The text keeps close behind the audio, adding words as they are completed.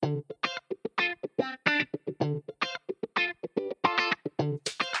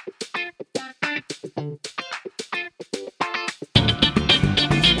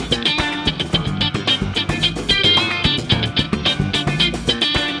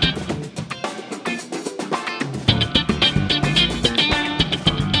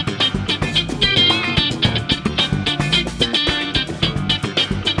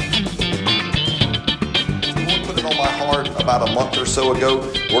a month or so ago.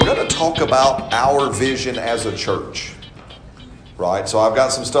 We're going to talk about our vision as a church. Right, so I've got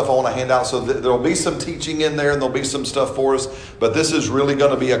some stuff I want to hand out. So there'll be some teaching in there and there'll be some stuff for us. But this is really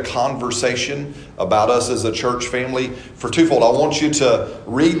going to be a conversation about us as a church family for twofold. I want you to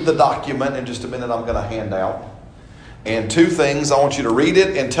read the document in just a minute I'm going to hand out. And two things, I want you to read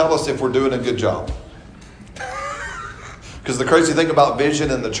it and tell us if we're doing a good job. Because the crazy thing about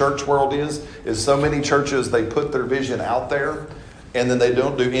vision in the church world is so many churches, they put their vision out there and then they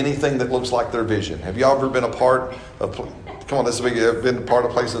don't do anything that looks like their vision. Have y'all ever been a part of... Come on, you've been part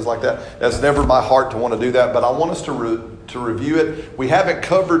of places like that. That's never my heart to want to do that, but I want us to review it. We haven't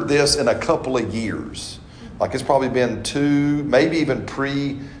covered this in a couple of years. Like it's probably been two, maybe even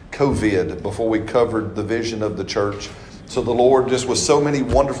pre-COVID before we covered the vision of the church. So the Lord, just with so many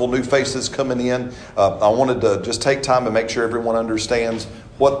wonderful new faces coming in, I wanted to just take time and make sure everyone understands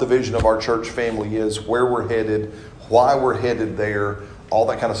what the vision of our church family is, where we're headed, why we're headed there, all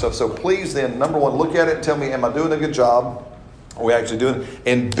that kind of stuff. So please then, number one, look at it and tell me, am I doing a good job? Are we actually doing it?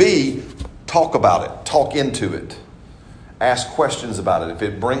 And B, talk about it. Talk into it. Ask questions about it. If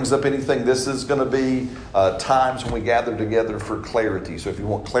it brings up anything, this is going to be times when we gather together for clarity. So if you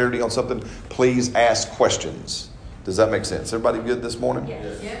want clarity on something, please ask questions. Does that make sense? Everybody good this morning?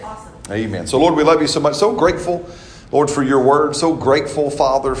 Yes. Yeah, awesome. Amen. So Lord, we love you so much. So grateful, Lord, for your word. So grateful,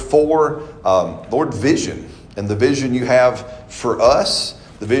 Father, for, Lord, vision. And the vision you have for us,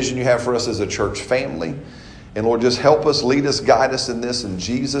 the vision you have for us as a church family. And Lord, just help us, lead us, guide us in this in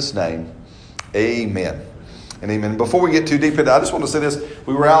Jesus' name. Amen. And amen. Before we get too deep into it, I just want to say this.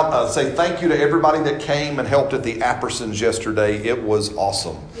 We were out, say thank you to everybody that came and helped at the Appersons yesterday. It was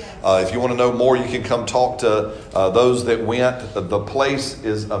awesome. If you want to know more, you can come talk to those that went. The place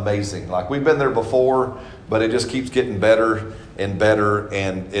is amazing. Like we've been there before, but it just keeps getting better and better.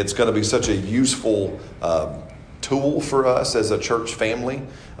 And it's going to be such a useful tool for us as a church family.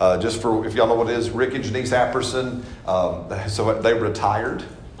 Just for, if y'all know what it is, Rick and Janice Apperson, so they retired.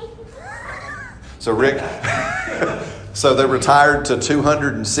 So Rick, so they retired to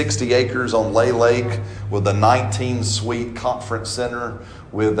 260 acres on Lay Lake with a 19-suite conference center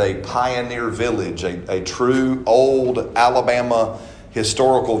with a pioneer village, a true old Alabama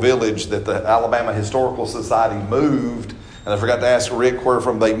historical village that the Alabama Historical Society moved. And I forgot to ask Rick where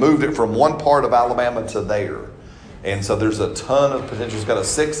from. They moved it from one part of Alabama to there. And so there's a ton of potential. It's got a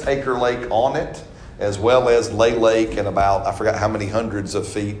 6-acre lake on it, as well as Lay Lake and about, I forgot how many hundreds of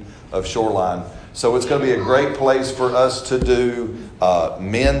feet of shoreline. So it's going to be a great place for us to do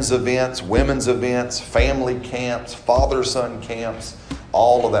men's events, women's events, family camps, father-son camps,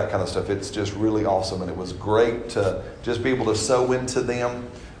 all of that kind of stuff. It's just really awesome. And it was great to just be able to sow into them.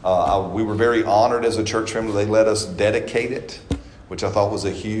 We were very honored as a church family. They let us dedicate it, which I thought was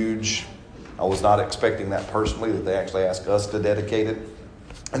a huge... I was not expecting that personally, that they actually asked us to dedicate it.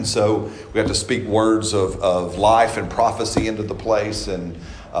 And so we had to speak words of life and prophecy into the place, and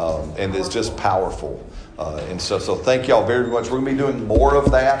it's just powerful and stuff. So thank y'all very much. We're going to be doing more of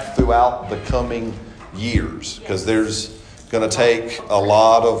that throughout the coming years because there's going to take a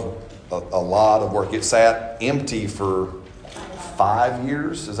lot of work. It sat empty for 5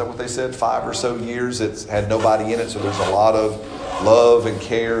 years. Is that what they said? 5 or so years. It's had nobody in it, so there's a lot of love and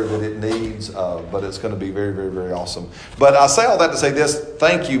care that it needs, but it's going to be very, very, very awesome. But I say all that to say this,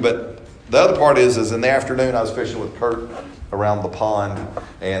 thank you, but the other part is in the afternoon I was fishing with Kurt around the pond,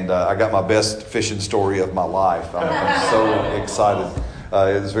 and I got my best fishing story of my life. I'm so excited.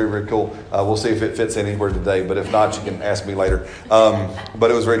 It was very, very cool. We'll see if it fits anywhere today, but if not, you can ask me later.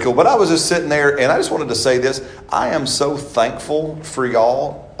 But it was very cool. But I was just sitting there, and I just wanted to say this. I am so thankful for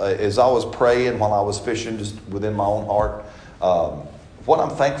y'all. As I was praying while I was fishing just within my own heart, what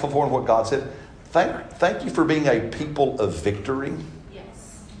I'm thankful for and what God said, thank you for being a people of victory.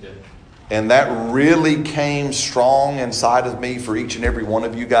 Yes. And that really came strong inside of me for each and every one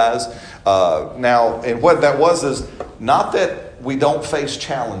of you guys. Now, and what that was is not that we don't face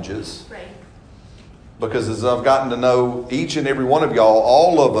challenges. Right. Because as I've gotten to know each and every one of y'all,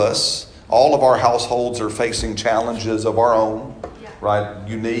 all of us, all of our households are facing challenges of our own. Right?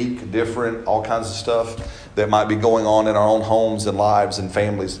 Unique, different, all kinds of stuff that might be going on in our own homes and lives and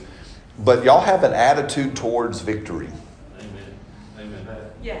families. But y'all have an attitude towards victory. Amen.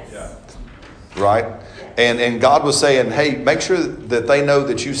 Yes. Yeah. Right? Yes. And God was saying, hey, make sure that they know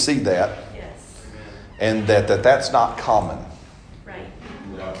that you see that. Yes. And that's not common. Right.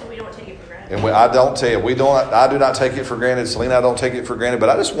 And we don't take it for granted. And I do not take it for granted. Selena, I don't take it for granted. But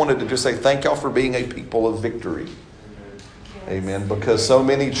I just wanted to just say thank y'all for being a people of victory. Amen. Because so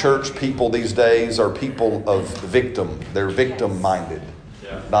many church people these days are people of victim. They're victim-minded,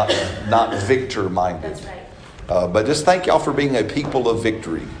 not victor-minded. That's right. But just thank y'all for being a people of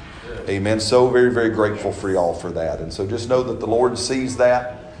victory. Amen. So very, very grateful for y'all for that. And so just know that the Lord sees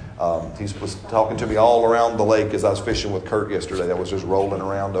that. He was talking to me all around the lake as I was fishing with Kurt yesterday. That was just rolling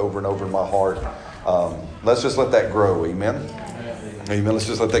around over and over in my heart. Let's just let that grow. Amen. Amen. Let's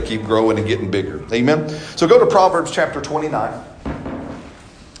just let that keep growing and getting bigger. Amen. So go to Proverbs chapter 29.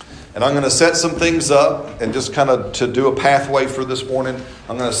 And I'm going to set some things up and just kind of to do a pathway for this morning.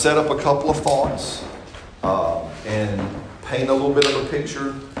 I'm going to set up a couple of thoughts and paint a little bit of a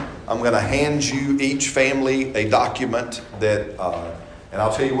picture. I'm going to hand you each family a document that, and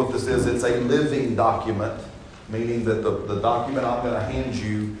I'll tell you what this is. It's a living document, meaning that the document I'm going to hand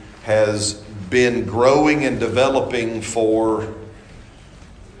you has been growing and developing for,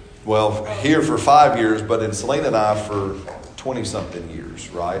 well, here for 5 years, but in Selena and I for 20-something years,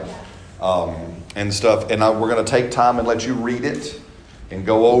 right? And stuff. And we're going to take time and let you read it and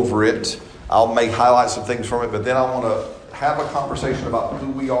go over it. I'll may highlight some things from it, but then I want to have a conversation about who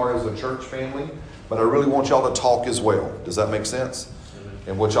we are as a church family. But I really want y'all to talk as well. Does that make sense?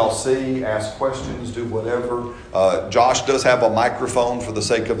 And what y'all see, ask questions, do whatever. Josh does have a microphone for the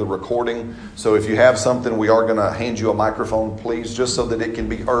sake of the recording. So if you have something, we are going to hand you a microphone, please, just so that it can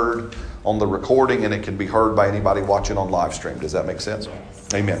be heard on the recording and it can be heard by anybody watching on live stream. Does that make sense?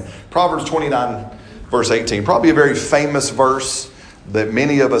 Amen. Proverbs 29, verse 18. Probably a very famous verse that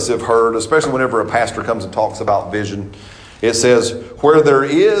many of us have heard, especially whenever a pastor comes and talks about vision. It says, where there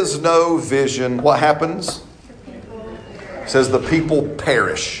is no vision, what happens? It says the people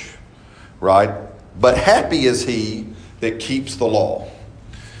perish, right? But happy is he that keeps the law.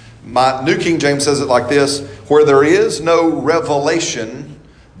 My New King James says it like this: where there is no revelation,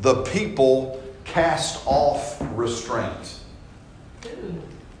 the people cast off restraint.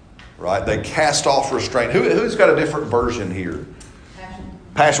 Right? They cast off restraint. Who's got a different version here?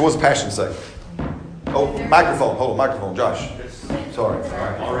 Passion. What's passion say? Oh, microphone. Hold on, microphone. Josh. Sorry.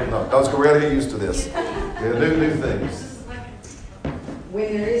 No, we got to get used to this. Yeah, new things.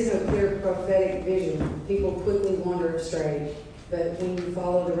 When there is no clear prophetic vision, people quickly wander astray. But when you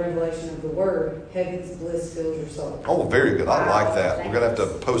follow the revelation of the Word, heaven's bliss fills your soul. Oh, very good. I like that. We're going to have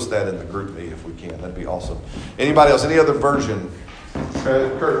to post that in the group me if we can. That'd be awesome. Anybody else? Any other version?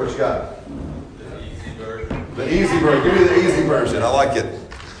 Kurt, what you got? The easy version. The easy version. Give me the easy version. I like it.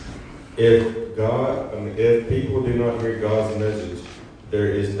 If people do not hear God's message, there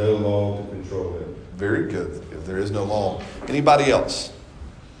is no law to control them. Very good. If there is no law. Anybody else?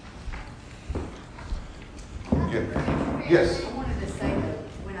 Yeah. Yes. I wanted to say that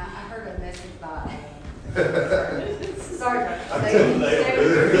when I heard a message by sorry,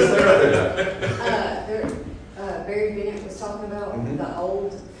 Barry Bennett was talking about the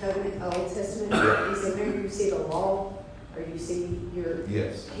Old Covenant, Old Testament. He said, whenever you see the law or you see your,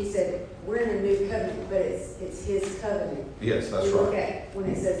 yes. He said, we're in a new covenant, but it's his covenant. Yes, that's you look right. at when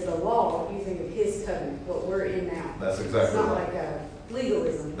it says the law, you think of his covenant, what we're in now. That's exactly it's not right. like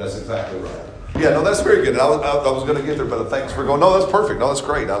legalism. That's exactly right. Yeah, no, that's very good. I was going to get there, but thanks for going. No, that's perfect. No, that's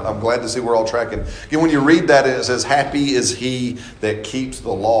great. I'm glad to see we're all tracking. Again, when you read that, it says, happy is he that keeps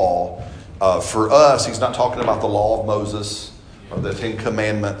the law. For us, he's not talking about the law of Moses or the 10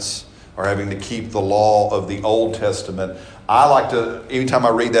 Commandments or having to keep the law of the Old Testament. I like to, anytime I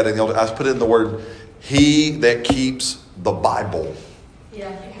read that in the Old, I put in the word, he that keeps the Bible.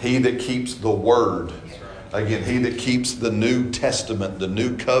 Yeah. He that keeps the Word. Again, he that keeps the New Testament, the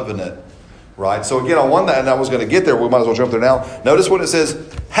New Covenant. Right? So again, on one hand, I was going to get there. We might as well jump there now. Notice what it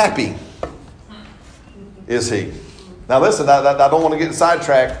says, happy is he. Now listen, I don't want to get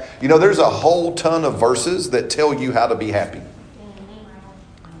sidetracked. You know, there's a whole ton of verses that tell you how to be happy.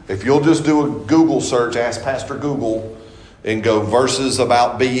 If you'll just do a Google search, ask Pastor Google, and go verses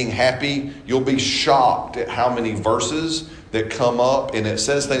about being happy, you'll be shocked at how many verses that come up. And it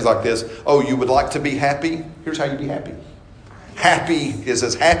says things like this. Oh, you would like to be happy? Here's how you be happy. Happy is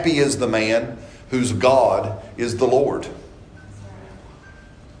as happy as the man whose God is the Lord.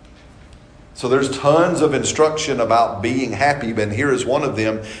 So there's tons of instruction about being happy, but here is one of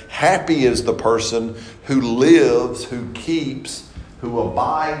them. Happy is the person who lives, who keeps, who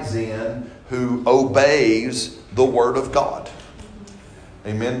abides in, who obeys the Word of God.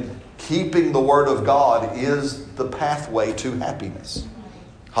 Amen. Keeping the Word of God is the pathway to happiness.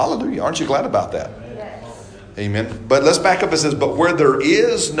 Hallelujah. Aren't you glad about that? Amen. But let's back up. It says, but where there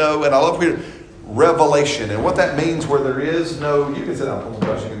is no, and I love here, revelation. And what that means, where there is no, you can sit down. Oh,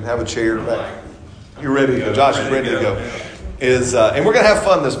 Josh, you can have a chair back. You're ready to go. Josh is ready to go. And we're going to have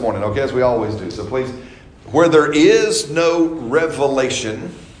fun this morning, okay, as we always do. So please, where there is no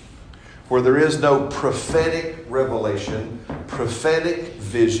revelation, where there is no prophetic revelation, prophetic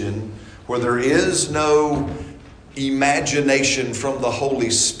vision, where there is no imagination from the Holy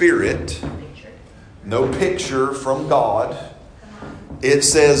Spirit, no picture from God. It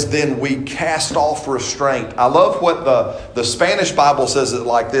says, then we cast off restraint. I love what the Spanish Bible says it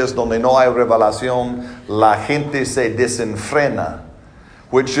like this, donde no hay revelación, la gente se desenfrena,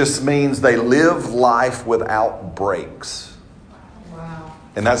 which just means they live life without brakes. Wow.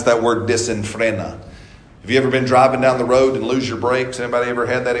 And that's that word desenfrena. Have you ever been driving down the road and lose your brakes? Anybody ever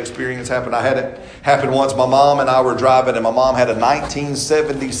had that experience happen? I had it happen once. My mom and I were driving, and my mom had a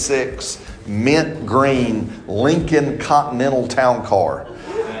 1976 mint green Lincoln Continental town car.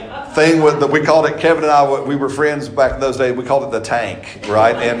 Thing with we called it, Kevin and I, we were friends back in those days, we called it the tank,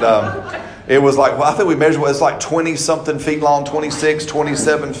 right? And it was like, well, I think we measured, it's like 20 something feet long, 26,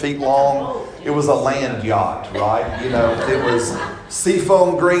 27 feet long. It was a land yacht, right? You know, it was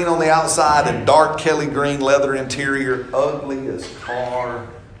seafoam green on the outside and dark Kelly green leather interior. Ugliest car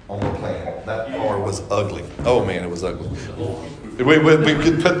on the planet. That car was ugly. Oh man, it was ugly. We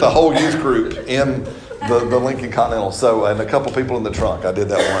could put the whole youth group in the Lincoln Continental. So, and a couple people in the trunk. I did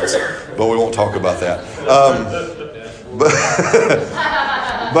that once, but we won't talk about that.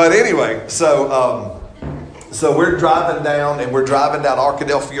 But anyway, so we're driving down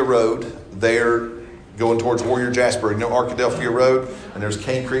Arkadelphia Road. There, going towards Warrior Jasper. You know Arkadelphia Road, and there's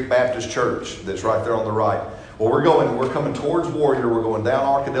Cane Creek Baptist Church that's right there on the right. Well, we're coming towards Warrior. We're going down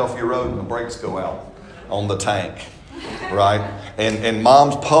Arkadelphia Road, and the brakes go out on the tank, right? And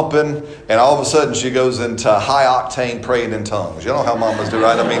Mom's pumping, and all of a sudden she goes into high octane praying in tongues. You know how mamas do,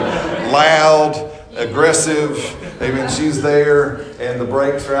 right? I mean, loud, aggressive. I mean, she's there, and the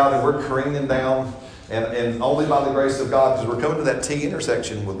brakes are out, and we're careening down. And only by the grace of God, because we're coming to that T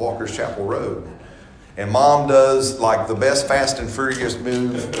intersection with Walker's Chapel Road. And Mom does like the best Fast and Furious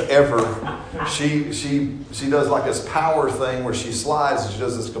move ever. She does like this power thing where she slides and she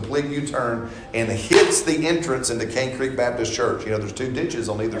does this complete U-turn and hits the entrance into Cane Creek Baptist Church. You know, there's 2 ditches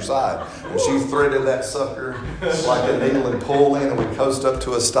on either side. And she threaded that sucker like a needle and pull in, and we coast up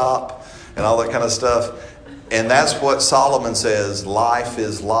to a stop and all that kind of stuff. And that's what Solomon says life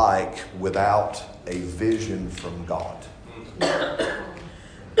is like without a vision from God.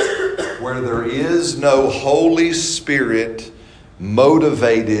 Where there is no Holy Spirit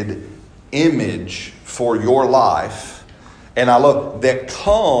motivated image for your life, and I love that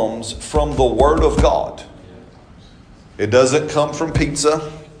comes from the Word of God. It doesn't come from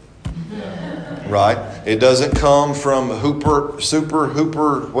pizza, right? It doesn't come from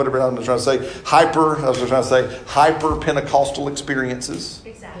whatever I'm trying to say, hyper Pentecostal experiences.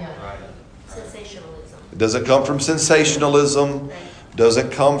 Exactly. Sensationalism. It doesn't come from sensationalism. Right.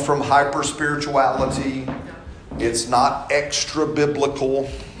 Doesn't come from hyper spirituality. It's not extra biblical.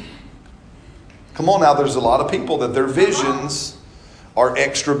 Come on now, there's a lot of people that their visions are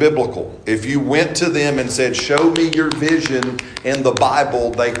extra biblical. If you went to them and said, show me your vision in the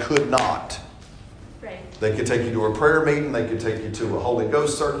Bible, they could not. Right. They could take you to a prayer meeting, they could take you to a Holy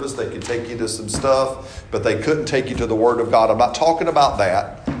Ghost service, they could take you to some stuff, but they couldn't take you to the Word of God. I'm not talking about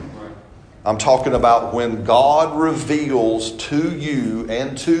that. I'm talking about when God reveals to you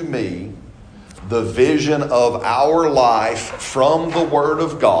and to me the vision of our life from the Word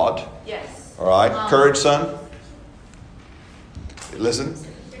of God. Yes. All right? Courage, son. Listen.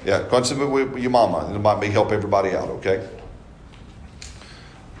 Yeah, consider with your mama. It might be help everybody out, okay?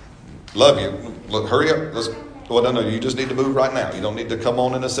 Love you. Look, hurry up. No, you just need to move right now. You don't need to come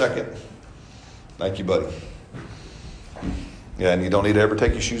on in a second. Thank you, buddy. Yeah, and you don't need to ever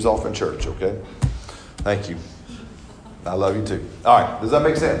take your shoes off in church, okay? Thank you. I love you too. All right, does that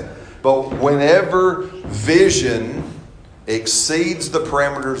make sense? But whenever vision exceeds the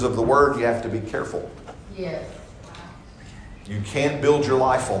parameters of the Word, you have to be careful. Yes. You can't build your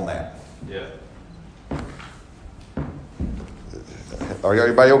life on that. Yeah. Are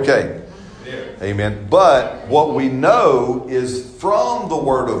everybody okay? Yeah. Amen. But what we know is from the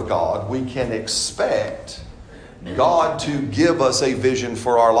Word of God, we can expect God to give us a vision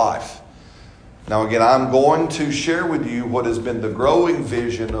for our life. Now again, I'm going to share with you what has been the growing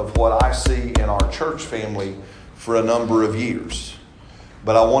vision of what I see in our church family for a number of years.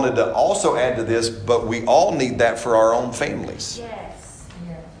 But I wanted to also add to this, but we all need that for our own families. Yes.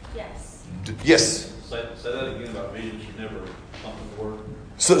 Yes. Yes. Say that again about vision should never come from the Word.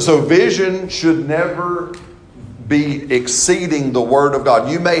 So vision should never be exceeding the Word of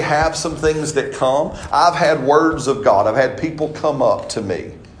God. You may have some things that come. I've had words of God. I've had people come up to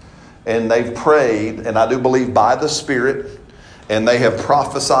me and they've prayed, and I do believe by the Spirit, and they have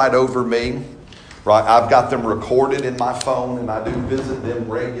prophesied over me. Right? I've got them recorded in my phone, and I do visit them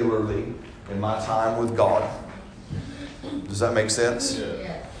regularly in my time with God. Does that make sense?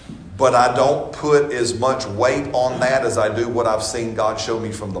 Yeah. but I don't put as much weight on that as I do what I've seen God show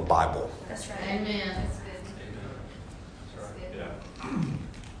me from the Bible. That's right. Amen. That's good. Yeah.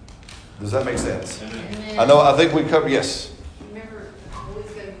 Does that make sense? Amen. I think we covered, yes. Remember, a week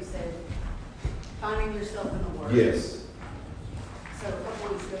ago you said, finding yourself in the Word. Yes. So a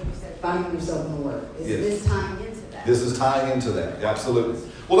couple weeks ago you said, finding yourself in the Word. Is Yes. this tying into that? This is tying into that. Yeah, absolutely.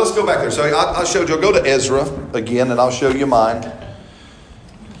 Well, let's go back there. So I showed you. I'll go to Ezra again, and I'll show you mine.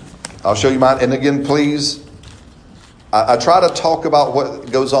 I'll show you mine. And again, please, I try to talk about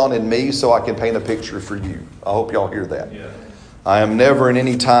what goes on in me so I can paint a picture for you. I hope y'all hear that. Yeah. I am never in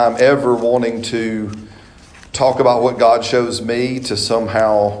any time ever wanting to talk about what God shows me to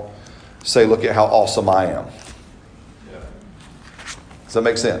somehow say, look at how awesome I am. Yeah. Does that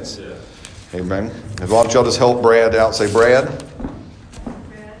make sense? Yeah. Amen. Why don't y'all just help Brad out? Say, Brad,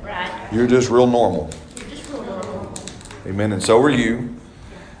 Right. you're just real normal. You're just real normal. Amen. And so are you.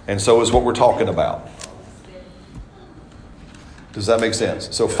 And so is what we're talking about. Does that make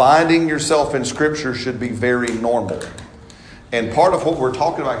sense? So finding yourself in Scripture should be very normal. And part of what we're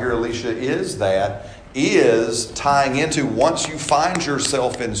talking about here, Alicia, is tying into once you find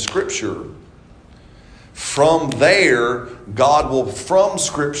yourself in Scripture, from there, God will, from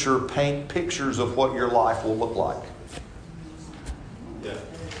Scripture, paint pictures of what your life will look like. Yeah.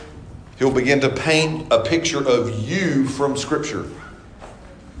 He'll begin to paint a picture of you from Scripture.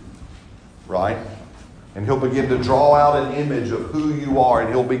 Right? And He'll begin to draw out an image of who you are. And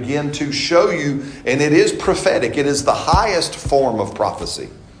He'll begin to show you, and it is prophetic. It is the highest form of prophecy.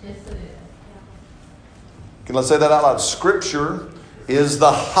 Yes, it is. Can I say that out loud? Scripture is the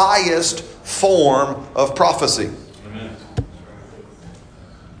highest form of prophecy. Amen.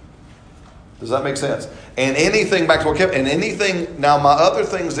 Does that make sense? And anything, back to what Kevin, and anything, now my other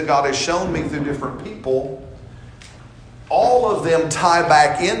things that God has shown me through different people, all of them tie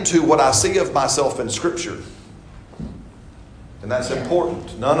back into what I see of myself in Scripture. And that's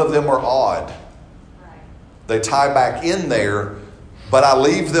important. None of them are odd. Right. They tie back in there, but I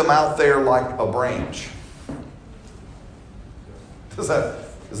leave them out there like a branch. Does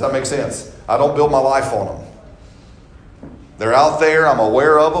that make sense? I don't build my life on them. They're out there. I'm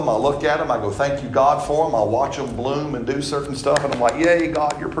aware of them. I look at them. I go, thank you, God, for them. I watch them bloom and do certain stuff. And I'm like, yay,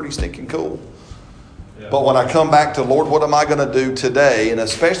 God, you're pretty stinking cool. Yeah. But when I come back to, Lord, what am I going to do today? And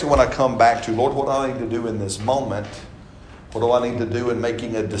especially when I come back to, Lord, what do I need to do in this moment? What do I need to do in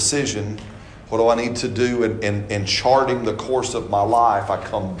making a decision? What do I need to do in charting the course of my life? I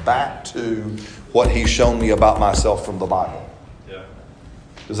come back to what He's shown me about myself from the Bible. Yeah.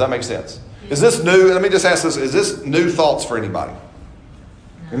 Does that make sense? Is this new? Let me just ask this. Is this new thoughts for anybody?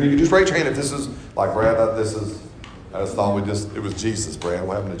 And you can just raise your hand if this is, like, Brad, I just thought it was Jesus, Brad.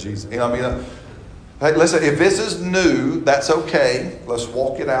 What happened to Jesus? You know what I mean? Hey, listen, if this is new, that's okay. Let's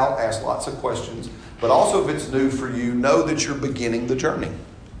walk it out, ask lots of questions. But also if it's new for you, know that you're beginning the journey.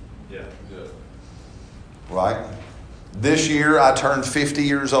 Yeah. Good. Right? This year I turned 50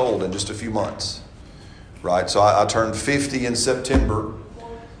 years old in just a few months. Right? So I turned 50 in September.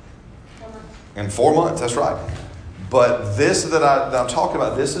 In 4 months, that's right. But this that I'm talking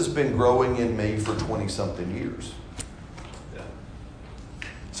about, this has been growing in me for 20-something years. Yeah.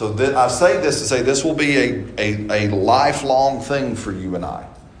 So I say this to say this will be a lifelong thing for you and I.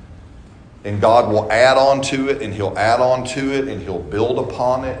 And God will add on to it, and He'll add on to it, and He'll build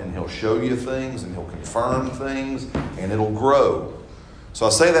upon it, and He'll show you things, and He'll confirm things, and it'll grow. So I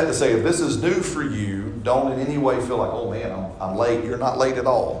say that to say if this is new for you, don't in any way feel like, oh man, I'm late. You're not late at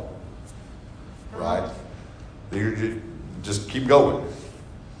all. Right? Just keep going.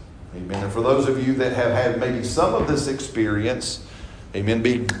 Amen. And for those of you that have had maybe some of this experience, amen,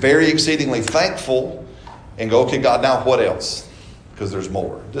 be very exceedingly thankful and go, okay, God, now what else? Because there's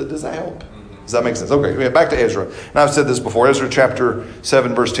more. Does that help? Does that make sense? Okay, back to Ezra. Now I've said this before. Ezra chapter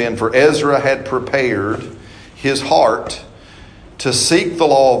 7 verse 10. For Ezra had prepared his heart to seek the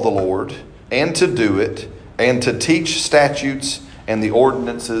law of the Lord and to do it and to teach statutes and the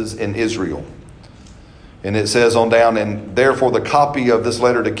ordinances in Israel. And it says on down, and therefore the copy of this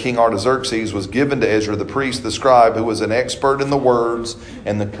letter to King Artaxerxes was given to Ezra the priest, the scribe, who was an expert in the words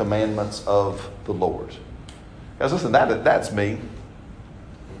and the commandments of the Lord. Guys, listen, that's me.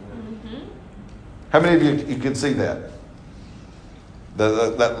 How many of you can see that?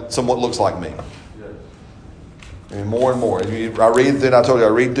 That somewhat looks like me. And more and more. I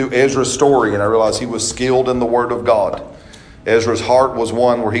read through Ezra's story and I realize he was skilled in the Word of God. Ezra's heart was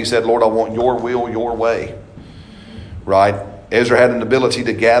one where he said, Lord, I want your will, your way. Right? Ezra had an ability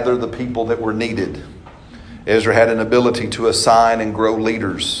to gather the people that were needed. Ezra had an ability to assign and grow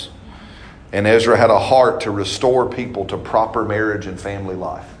leaders. And Ezra had a heart to restore people to proper marriage and family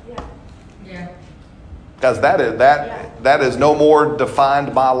life. Yeah. Guys, that is no more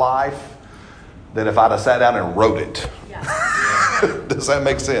defined my life than if I'd have sat down and wrote it. Does that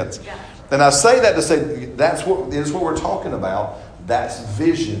make sense? Yeah. And I say that to say that's what we're talking about. That's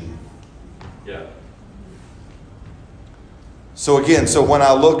vision. Yeah. So again, when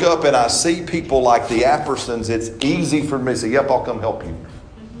I look up and I see people like the Appersons, it's easy for me to say, yep, I'll come help you.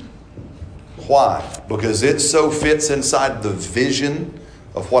 Why? Because it so fits inside the vision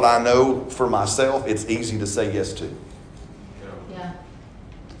of what I know for myself, it's easy to say yes to. Yeah.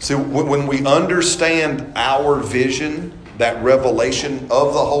 See, when we understand our vision, that revelation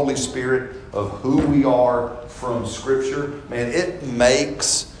of the Holy Spirit, of who we are from Scripture, man, it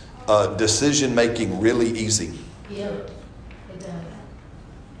makes decision making really easy. Yeah. It does.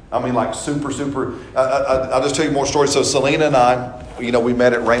 I mean, like super. I'll just tell you more stories. So Selena and I, we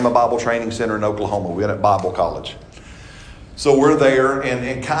met at Rhema Bible Training Center in Oklahoma. We met at Bible College. So we're there,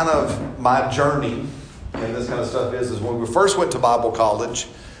 and kind of my journey and this kind of stuff is when we first went to Bible college,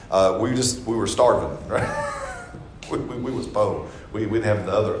 we were starving, right? we was po. We didn't have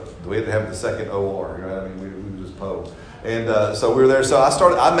we had to have the second OR, right? I mean, we were just po. And so we were there. So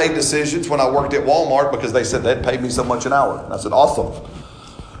I made decisions when I worked at Walmart because they said they'd pay me so much an hour. And I said, awesome.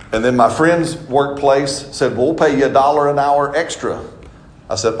 And then my friend's workplace said, we'll pay you $1 an hour extra.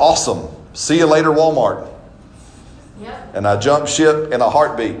 I said, awesome. See you later, Walmart. Yep. And I jumped ship in a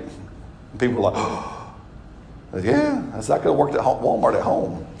heartbeat. And people were like, oh. Yeah, I said, I could have worked at Walmart at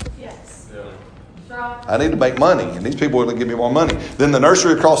home. Yes. Yeah. That's right. I need to make money, and these people are going to give me more money. Then the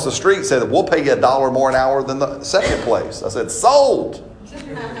nursery across the street said, we'll pay you $1 more an hour than the second place. I said, sold.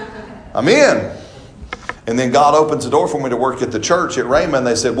 I'm in. And then God opens the door for me to work at the church at Raymond.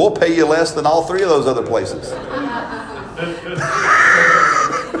 They said, we'll pay you less than all 3 of those other places.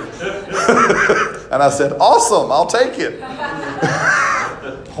 And I said, awesome, I'll take it.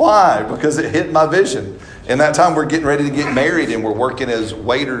 Why? Because it hit my vision. And that time we're getting ready to get married, and we're working as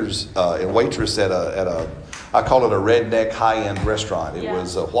waiters and waitress at a I call it a redneck high-end restaurant. It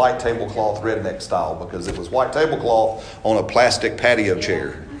was a white tablecloth redneck style because it was white tablecloth on a plastic patio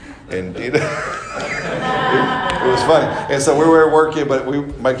chair. And it was funny. And so we were working, but we were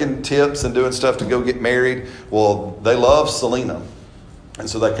making tips and doing stuff to go get married. Well, they love Selena. And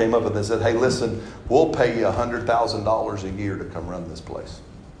so they came up and they said, hey, listen, we'll pay you $100,000 a year to come run this place.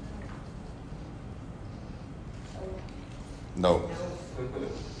 No.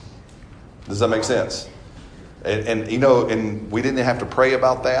 Does that make sense? And we didn't have to pray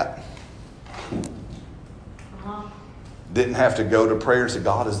about that. Didn't have to go to prayer and say,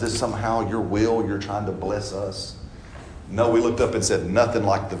 God, is this somehow your will? You're trying to bless us? No, we looked up and said, nothing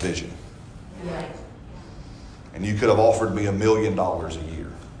like the vision. Yeah. And you could have offered me $1 million a year.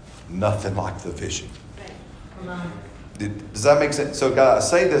 Nothing like the vision. Come on. Does that make sense? So, God, I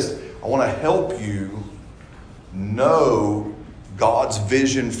say this, I want to help you know God's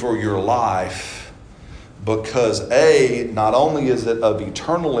vision for your life because, A, not only is it of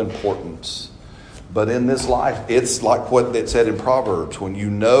eternal importance, but in this life, it's like what it said in Proverbs. When you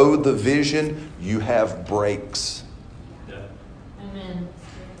know the vision, you have breaks. Yeah. Amen.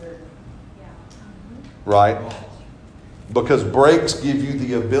 Right? Because breaks give you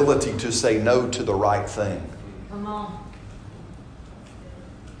the ability to say no to the right thing. Come on.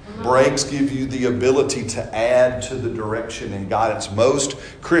 Breaks give you the ability to add to the direction and guidance. Most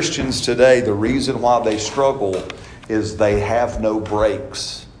Christians today, the reason why they struggle is they have no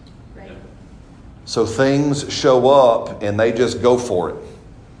breaks. So things show up and they just go for it.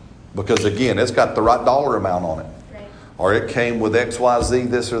 Because again, it's got the right dollar amount on it. Right. Or it came with XYZ,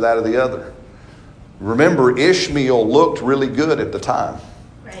 this or that or the other. Remember, Ishmael looked really good at the time.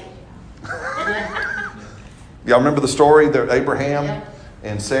 Right. Y'all remember the story that Abraham Yeah.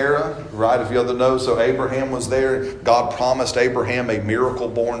 and Sarah, right? If you other know, so Abraham was there. God promised Abraham a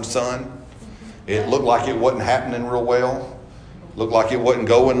miracle-born son. It looked like it wasn't happening real well. Looked like it wasn't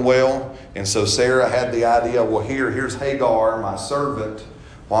going well. And so Sarah had the idea, well, here's Hagar, my servant.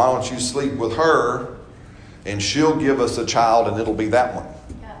 Why don't you sleep with her and she'll give us a child and it'll be that one.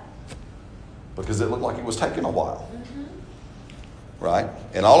 Yeah. Because it looked like it was taking a while. Right?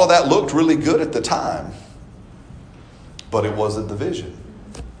 And all of that looked really good at the time. But it wasn't the vision.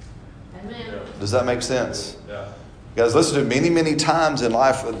 Amen. Does that make sense? Yeah. Guys, listen to many, many times in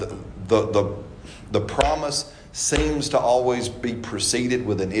life, the promise seems to always be preceded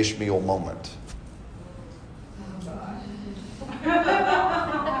with an Ishmael moment.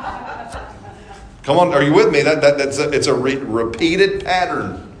 Come on, are you with me? It's a repeated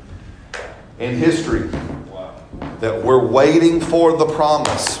pattern in history. Wow. That we're waiting for the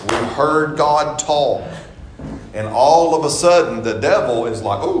promise. We heard God talk. And all of a sudden, the devil is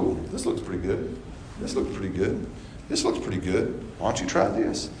like, oh, this looks pretty good. this looks pretty good. This looks pretty good. Why don't you try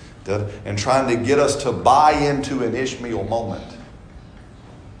this? And trying to get us to buy into an Ishmael moment.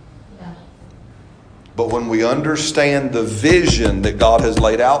 Yeah. But when we understand the vision that God has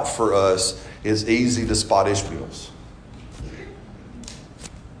laid out for us, it's easy to spot Ishmaels.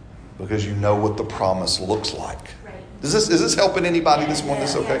 Because you know what the promise looks like. Right. Is this helping anybody this morning?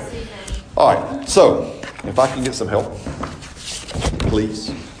 This okay? Yes, amen. All right. So, if I can get some help,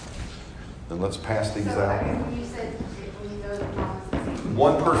 please. Then let's pass these So, out. when you said, when you know the promises.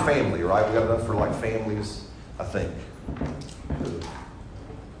 One per family, right? We got enough for like families, I think.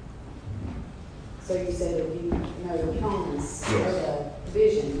 So you said if you know the promise or Yes. the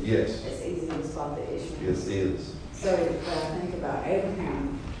vision, Yes. it's easy to spot the issue. Yes, it is. So when I think about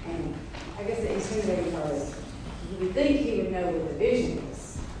Abraham, and I guess the intimidating part is, you would think he would know what the vision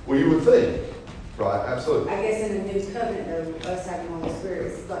is. Well, you would think. Right, absolutely. I guess in the new covenant, though, us having the Holy Spirit,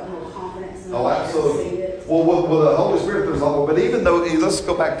 it's like more confidence in Oh, the absolutely. see it. Well, with the Holy Spirit, there's all. But even though, let's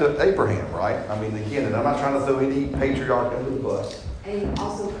go back to Abraham, right? I mean, again, and I'm not trying to throw any patriarch under the bus. And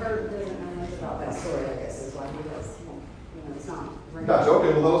also Kurt doesn't know much about that story, I guess, is why he does, it's not. Gotcha.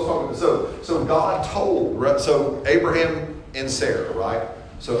 Okay, well, let's talk about so God told, right? So Abraham and Sarah, right?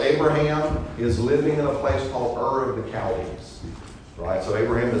 So Abraham is living in a place called Ur of the Chaldees, right? So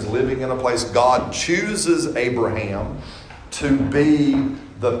Abraham is living in a place. God chooses Abraham to be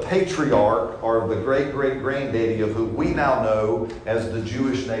the patriarch or the great-great-granddaddy of who we now know as the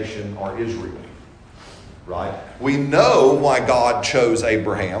Jewish nation or Israel. Right? We know why God chose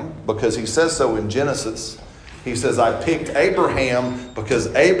Abraham because he says so in Genesis. He says, I picked Abraham because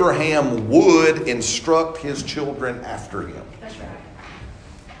Abraham would instruct his children after him. That's right.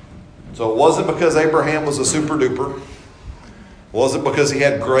 So it wasn't because Abraham was a super duper. It wasn't because he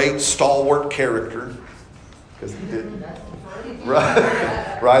had great stalwart character. Because he didn't.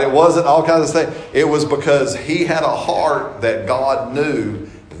 Right? Right? It wasn't all kinds of things. It was because he had a heart that God knew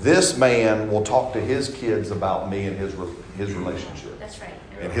this man will talk to his kids about me and his relationship. That's right.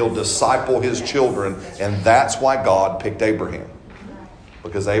 And he'll disciple his children. And that's why God picked Abraham.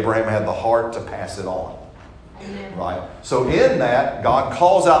 Because Abraham had the heart to pass it on. Amen. Right? So in that, God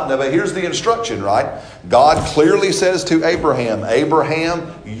calls out, but here's the instruction, right? God clearly says to Abraham,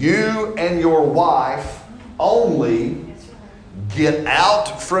 Abraham, you and your wife only get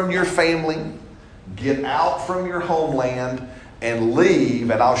out from your family, get out from your homeland, and leave,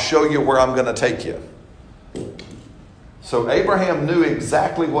 and I'll show you where I'm going to take you. So Abraham knew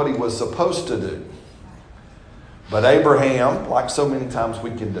exactly what he was supposed to do. But Abraham, like so many times we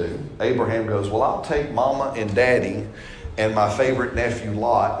can do, Abraham goes, well, I'll take mama and daddy and my favorite nephew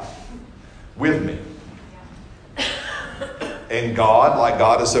Lot with me. And God, like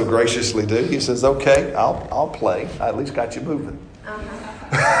God is so graciously do, he says, okay, I'll play. I at least got you moving.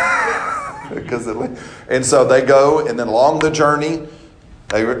 And so they go, and then along the journey,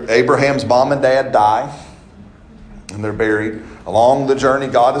 Abraham's mom and dad die, and they're buried. Along the journey,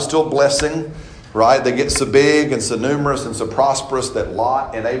 God is still blessing, right? They get so big and so numerous and so prosperous that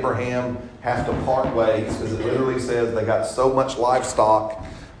Lot and Abraham have to part ways, because it literally says they got so much livestock,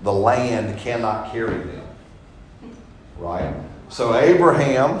 the land cannot carry them, right? So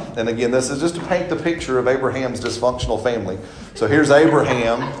Abraham, and again, this is just to paint the picture of Abraham's dysfunctional family. So here's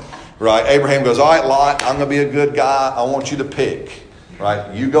Abraham, right? Abraham goes, all right, Lot, I'm going to be a good guy. I want you to pick,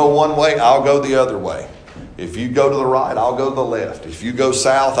 right? You go one way, I'll go the other way. If you go to the right, I'll go to the left. If you go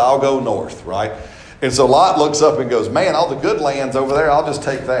south, I'll go north, right? And so Lot looks up and goes, man, all the good land's over there. I'll just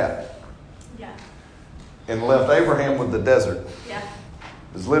take that. Yeah. And left Abraham with the desert. Yeah.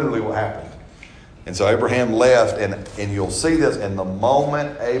 Is literally what happened. And so Abraham left, and you'll see this, and the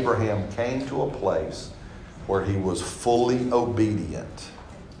moment Abraham came to a place where he was fully obedient,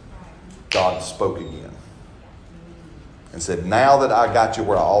 God spoke again and said, now that I got you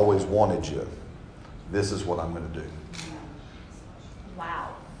where I always wanted you, this is what I'm going to do.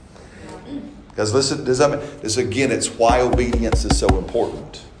 Wow. Because listen, this again, it's why obedience is so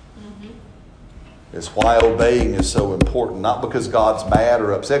important. It's why obeying is so important. Not because God's mad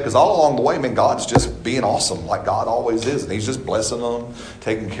or upset. Because all along the way, man, God's just being awesome like God always is. And he's just blessing them,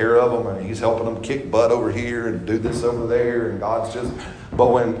 taking care of them. And he's helping them kick butt over here and do this over there. And God's just...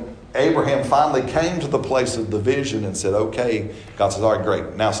 But when Abraham finally came to the place of the vision and said, okay, God says, all right,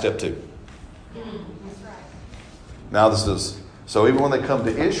 great. Now step 2. That's right. Now this is... So even when they come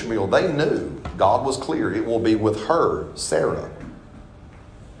to Ishmael, they knew God was clear. It will be with her, Sarah.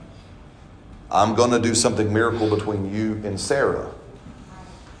 I'm going to do something miracle between you and Sarah.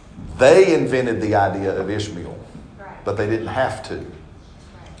 They invented the idea of Ishmael, but they didn't have to.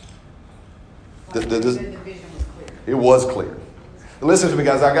 The vision was clear. It was clear. Listen to me,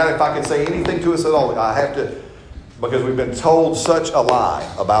 guys. If I can say anything to us at all, I have to, because we've been told such a lie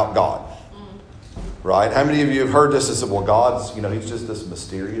about God. Right? How many of you have heard this and said, well, God's, he's just this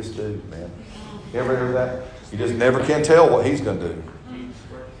mysterious dude, man. You ever heard that? You just never can tell what he's going to do.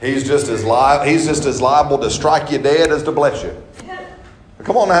 He's just as liable to strike you dead as to bless you.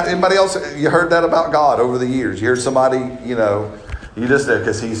 Come on now. Anybody else, you heard that about God over the years? You hear somebody, you just,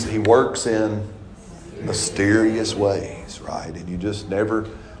 because he works in mysterious ways, right? And you just never,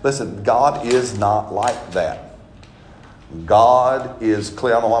 listen, God is not like that. God is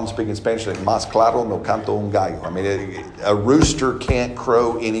clear. I don't know why I'm speaking Spanish. Like, más claro no canto un gallo. I mean, a rooster can't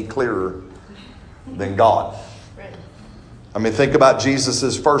crow any clearer than God. I mean, think about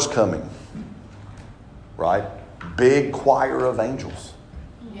Jesus' first coming, right? Big choir of angels.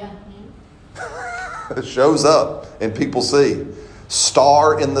 Yeah. Shows up and people see.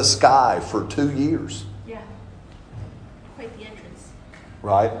 Star in the sky for 2 years. Yeah. Quite the entrance.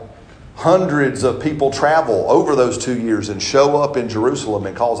 Right? Hundreds of people travel over those 2 years and show up in Jerusalem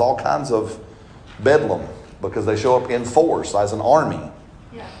and cause all kinds of bedlam because they show up in force as an army.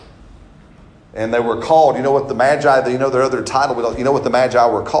 Yeah. And they were called, you know what the Magi, their other title, you know what the Magi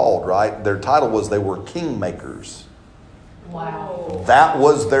were called, right? Their title was they were kingmakers. Wow. That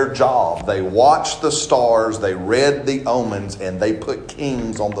was their job. They watched the stars, they read the omens, and they put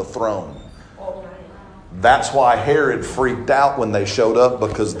kings on the throne. That's why Herod freaked out when they showed up,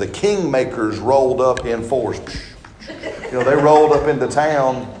 because the kingmakers rolled up in force. They rolled up into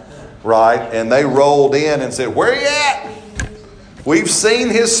town, right? And they rolled in and said, where you at? We've seen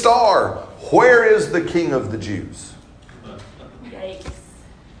his star. Where is the King of the Jews? Yikes.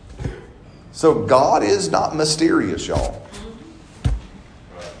 So God is not mysterious, y'all.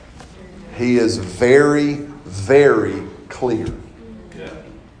 He is very, very clear. Yeah.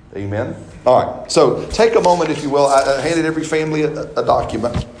 Amen? All right. So take a moment, if you will. I handed every family a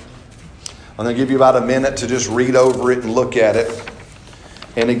document. I'm going to give you about a minute to just read over it and look at it.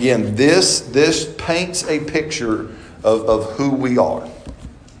 And again, this paints a picture of who we are.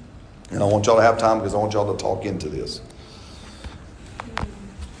 And I want y'all to have time because I want y'all to talk into this.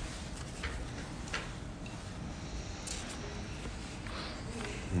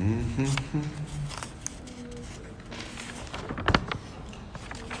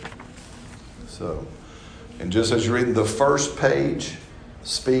 So, and just as you're reading, the first page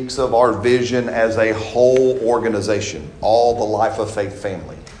speaks of our vision as a whole organization, all the Life of Faith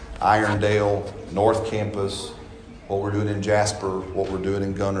family, Irondale, North Campus, what we're doing in Jasper, what we're doing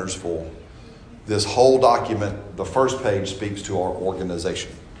in Gunnersville. This whole document, the first page, speaks to our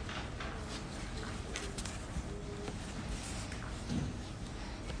organization.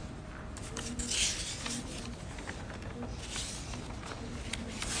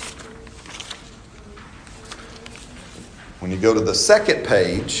 When you go to the second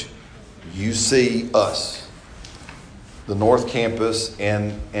page, you see us, the North Campus,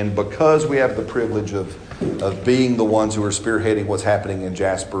 and because we have the privilege of being the ones who are spearheading what's happening in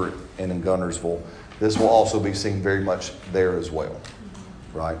Jasper and in Gunnersville, this will also be seen very much there as well,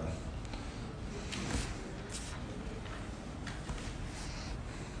 right?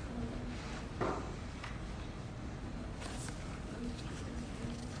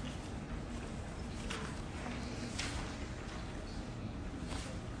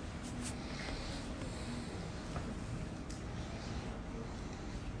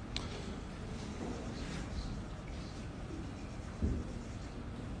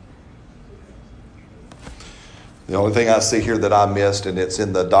 The only thing I see here that I missed, and it's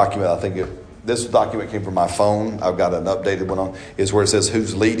in the document, I think this document came from my phone, I've got an updated one on, is where it says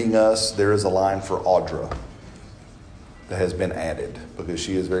who's leading us. There is a line for Audra that has been added because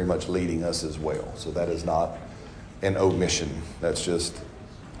she is very much leading us as well. So that is not an omission. That's just,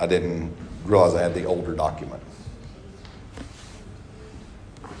 I didn't realize I had the older document.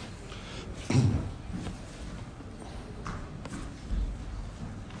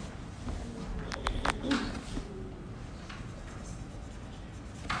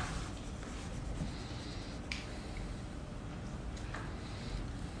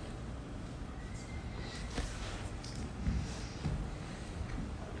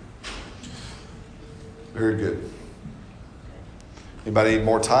 Very good. Anybody need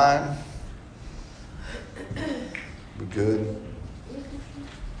more time? We good?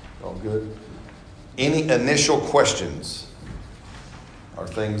 All good? Any initial questions or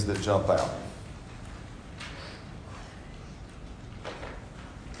things that jump out?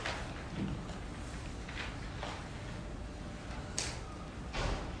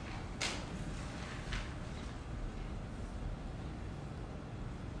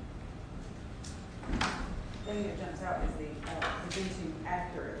 The thing that jumps out is the than to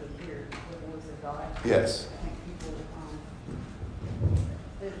accurately hear the voice of God. Yes. I think people,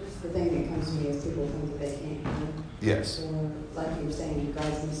 The thing that comes to me is people think that they can't hear. Yes. Or like you were saying,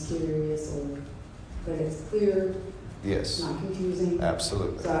 God's mysterious, but it's clear, Yes. not confusing.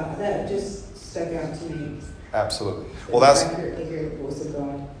 Absolutely. So that just stuck out to me. Absolutely. That Well, that's accurately hear the voice of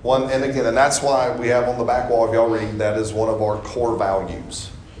God. one, and again, and that's why we have on the back wall, if y'all read, that is one of our core values,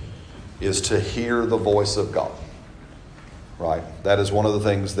 is to hear the voice of God. Right? That is one of the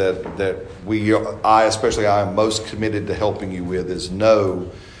things that I am most committed to helping you with, is know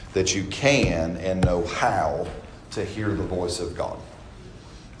that you can and know how to hear the voice of God.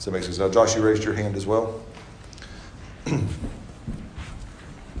 Does that make sense? Now, Josh, you raised your hand as well?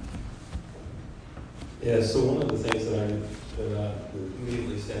 Yeah, so one of the things that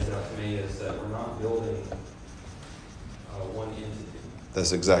immediately stands out to me is that we're not building one entity.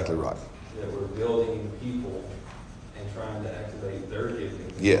 That's exactly right. That we're building people and trying to activate their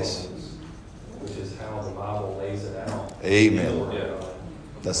giftings. Yes. Which is how the Bible lays it out. Amen. In the Word of God.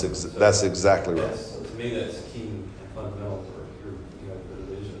 That's exactly right. To me, that's key and fundamental for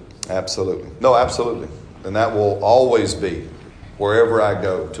the vision. Absolutely. No, absolutely. And that will always be wherever I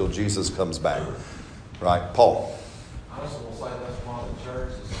go till Jesus comes back. Right? Paul. I just want to say that's why the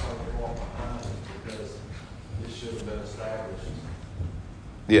church is so far behind, because it should have been established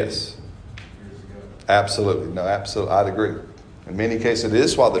Yes. years ago. Absolutely. No, absolutely. I'd agree. In many cases, it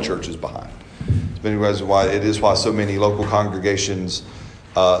is why the church is behind. It's many reasons why it is why so many local congregations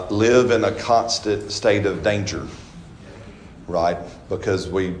live in a constant state of danger. Right? Because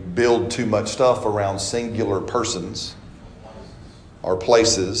we build too much stuff around singular persons or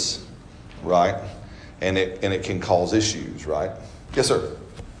places. Right? And it can cause issues. Right? Yes, sir.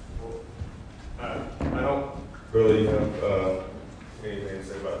 I don't really have anything to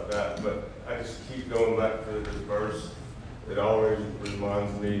say about that, but I just keep going back to this verse. It always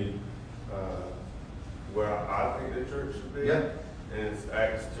reminds me where I think the church should be. Yeah. And it's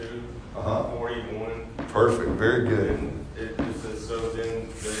Acts 2, 41. Perfect. Very good. And it just says, so then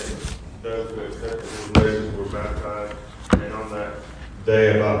those who accepted his message were baptized, and on that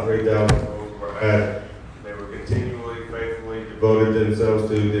day about 3,000 souls were added. They were continually, faithfully devoted themselves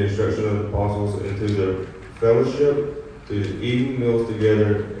to the instruction of the apostles and to the fellowship, to eating meals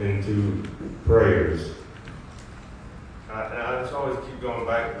together, and to prayers. And I just always keep going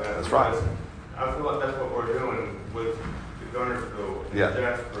back to that. That's right. I feel like that's what we're doing with the Gunnersville and Yeah.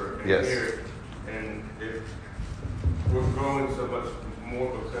 Jasper and Yes. here. And we're growing so much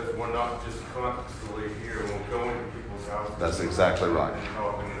more because we're not just constantly here. We're going to people's houses. That's exactly right. And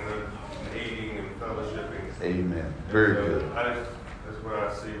talking and eating and fellowshipping. Amen. Very And so good. that's what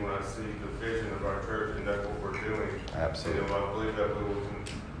I see when I see the vision of our church, and that's what we're doing. Absolutely. And I believe that we will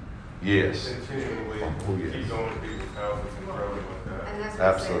Yes. continually Oh, yes. keep going to people's houses and growing like that. and that's what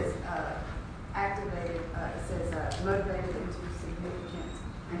it Absolutely. says, activated, it says motivated into significant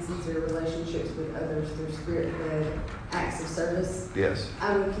and sincere relationships with others through spirit-led acts of service. Yes.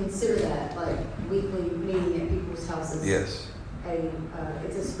 I would consider that like weekly meeting at people's houses. Yes.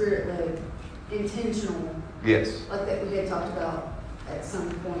 It's a spirit-led, intentional, Yes. like that we had talked about at some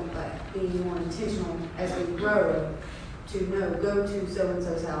point, like being more intentional as we grow to go to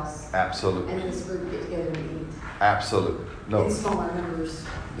so-and-so's house Absolutely. and this group get together and eat Absolutely. No. in smaller numbers.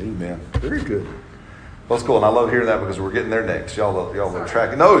 Amen. Very good. Well, it's cool, and I love hearing that because we're getting there next. Y'all are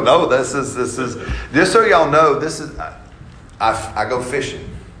tracking. No. This is just so y'all know. This is I go fishing.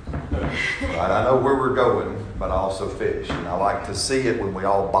 Right? I know where we're going, but I also fish, and I like to see it when we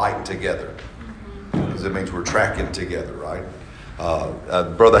all bite together, because it means we're tracking together, right?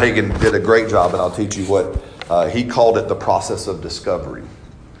 Brother Hagin did a great job, and I'll teach you what he called it: the process of discovery.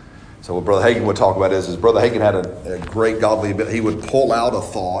 So what Brother Hagin would talk about is Brother Hagin had a great godly ability. He would pull out a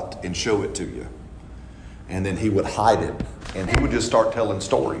thought and show it to you. And then he would hide it. And he would just start telling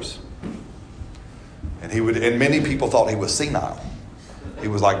stories. And many people thought he was senile. He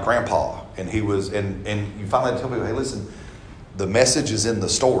was like grandpa. And you finally tell people, hey, listen, the message is in the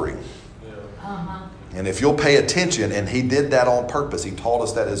story. And if you'll pay attention, and he did that on purpose. He taught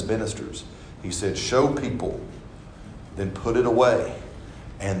us that as ministers. He said, show people, then put it away.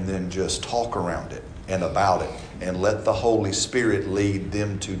 And then just talk around it and about it and let the Holy Spirit lead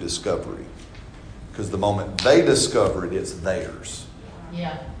them to discovery. Because the moment they discover it, it's theirs.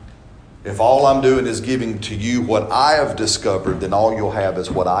 Yeah. If all I'm doing is giving to you what I have discovered, then all you'll have is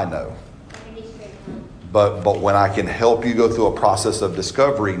what I know. But when I can help you go through a process of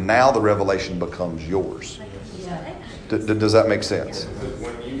discovery, now the revelation becomes yours. Does that make sense? Because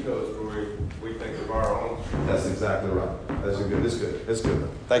when you tell a story, we think of our own. That's exactly right. That's good. It's good. It's good.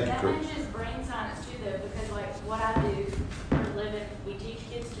 Thank you, That Chris. mentions brain science too, though, because like what I do for a living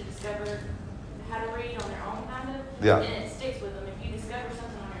Yeah. And it sticks with them. If you discover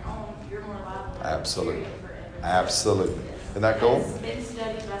something on your own, you're more liable to Absolutely. carry it forever. Absolutely. Isn't that cool? It's been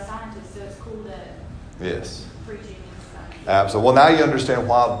studied by scientists, so it's cool that Yes. preaching is science. Absolutely. Well, now you understand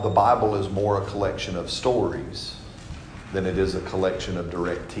why the Bible is more a collection of stories than it is a collection of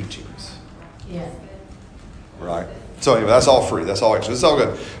direct teachings. Yeah. Right? So anyway, that's all free. That's all extra. It's all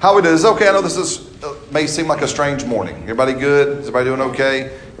good. How we do? Is okay. I know this may seem like a strange morning. Everybody good? Is everybody doing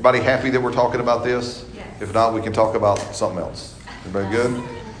okay? Everybody happy that we're talking about this? Yes. If not, we can talk about something else. Everybody good?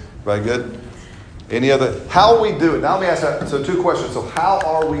 Everybody good? Any other? How are we doing? Now let me ask that. So 2 questions. So how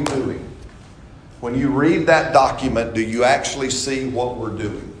are we doing? When you read that document, do you actually see what we're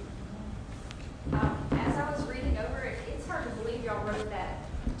doing? As I was reading over it, it's hard to believe y'all wrote that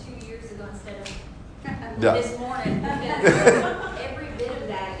 2 years ago instead of Yeah. this morning. Because every bit of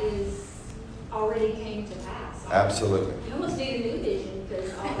that is already came to pass. Absolutely. You almost need a new vision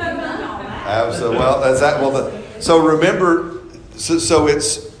because all you've done all that. Absolutely. Well, that's that. Well, so remember, so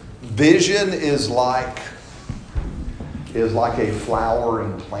it's vision is like a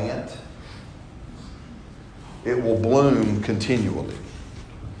flowering plant. It will bloom continually,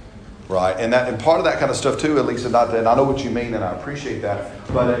 right? And part of that kind of stuff too, at least not that. And I know what you mean, and I appreciate that.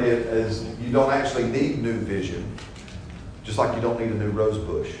 But it is you don't actually need new vision, just like you don't need a new rose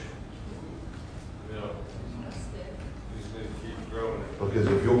bush. Yeah. You just need to keep growing it. Because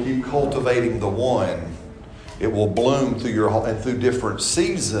if you'll keep cultivating the one, it will bloom through your whole, and through different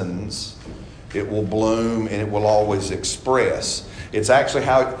seasons, it will bloom and it will always express. It's actually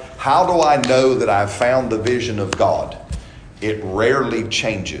how do I know that I've found the vision of God? It rarely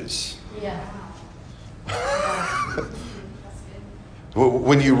changes. Yeah.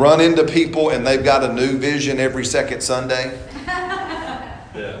 When you run into people and they've got a new vision every second Sunday,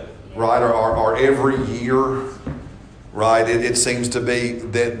 Yeah. right, or every year, right, it seems to be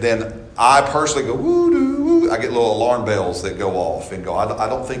that then I personally go, woo-doo, woo. I get little alarm bells that go off and go, I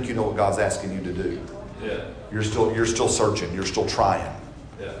don't think you know what God's asking you to do. Yeah. You're still searching. You're still trying.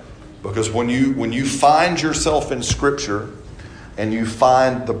 Yeah. Because when you find yourself in Scripture and you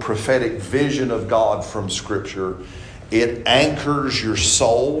find the prophetic vision of God from Scripture, it anchors your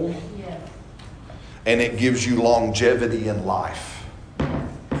soul Yeah. and it gives you longevity in life. Yeah.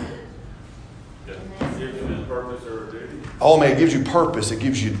 Gives you purpose or a duty. Oh man, it gives you purpose. It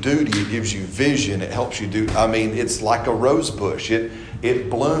gives you duty. It gives you vision. It helps you do. I mean, it's like a rose bush. It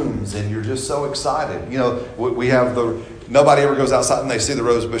blooms and you're just so excited. You know, we have nobody ever goes outside and they see the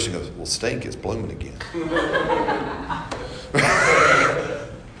rose bush and goes, well, stink, it's blooming again.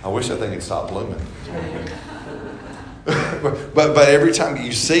 I wish that thing had stopped blooming. but every time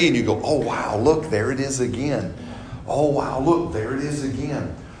you see and you go, oh wow, look, there it is again. Oh wow, look, there it is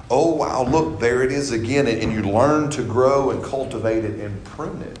again. Oh wow, look, there it is again. And you learn to grow and cultivate it and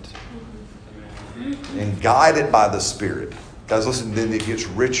prune it. And guide it by the Spirit. Guys, listen, then it gets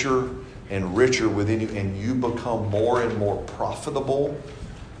richer and richer within you, and you become more and more profitable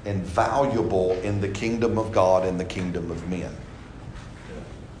and valuable in the kingdom of God and the kingdom of men.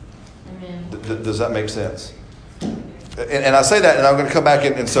 Amen. Does that make sense? And I say that, and I'm going to come back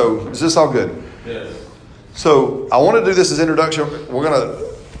in, and so, is this all good? Yes. So, I want to do this as introduction. We're going to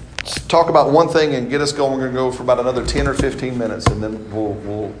talk about one thing and get us going. We're going to go for about another 10 or 15 minutes, and then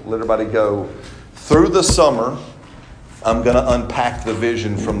we'll let everybody go. Through the summer, I'm going to unpack the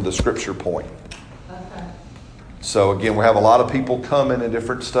vision from the Scripture point. Okay. So again, we have a lot of people coming and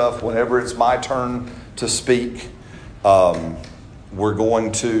different stuff. Whenever it's my turn to speak, I'm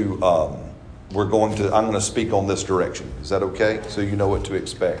going to speak on this direction. Is that okay? So you know what to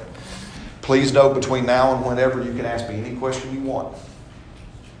expect. Please know between now and whenever you can ask me any question you want.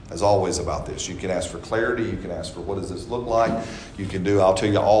 As always about this, you can ask for clarity. You can ask for what does this look like. You can do. I'll tell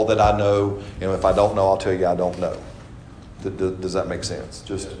you all that I know, and if I don't know, I'll tell you I don't know. Does that make sense?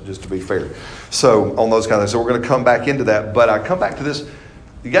 Just to be fair. So on those kind of things. So we're going to come back into that. But I come back to this.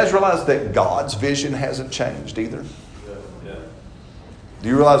 You guys realize that God's vision hasn't changed either? Yeah. Do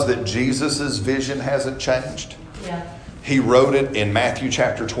you realize that Jesus' vision hasn't changed? Yeah. He wrote it in Matthew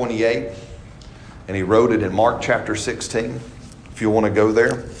chapter 28. And he wrote it in Mark chapter 16. If you want to go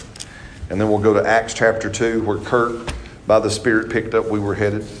there. And then we'll go to Acts chapter 2 where Kurt, by the Spirit, picked up we were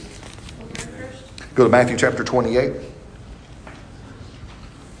headed. Go to Matthew chapter 28.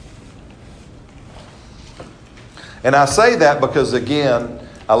 And I say that because, again,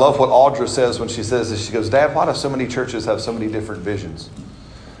 I love what Audra says when she says this. She goes, Dad, why do so many churches have so many different visions?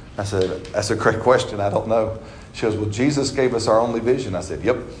 I said, that's a great question. I don't know. She goes, well, Jesus gave us our only vision. I said,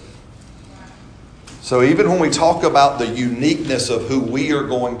 yep. So even when we talk about the uniqueness of who we are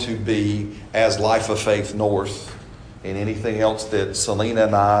going to be as Life of Faith North and anything else that Selena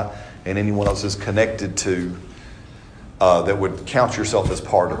and I and anyone else is connected to, that would count yourself as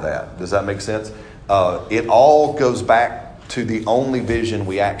part of that. Does that make sense? It all goes back to the only vision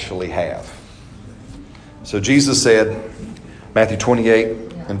we actually have. So Jesus said, Matthew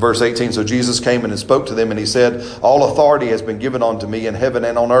 28 and verse 18, so Jesus came and spoke to them and he said, all authority has been given unto me in heaven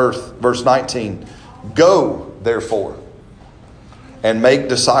and on earth. Verse 19, go therefore and make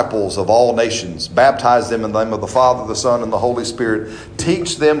disciples of all nations. Baptize them in the name of the Father, the Son, and the Holy Spirit.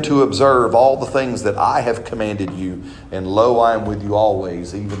 Teach them to observe all the things that I have commanded you. And lo, I am with you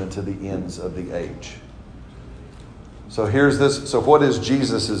always, even unto the ends of the age. So here's this. So what is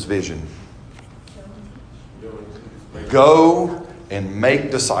Jesus' vision? Go and make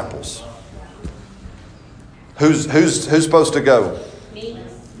disciples. Who's supposed to go? Me.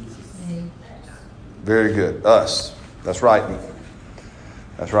 Very good. Us. That's right.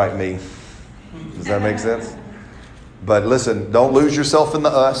 That's right, me. Does that make sense? But listen, don't lose yourself in the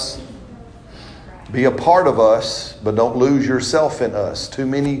us. Be a part of us, but don't lose yourself in us. Too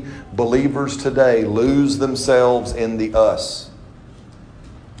many believers today lose themselves in the us.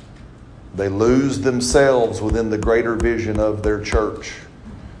 They lose themselves within the greater vision of their church.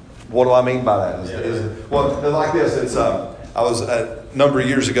 What do I mean by that? Well, like this. It's I was a number of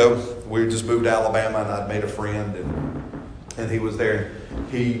years ago. We just moved to Alabama, and I'd made a friend, and he was there.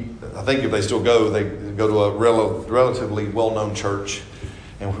 I think if they still go, they go to a relatively well-known church.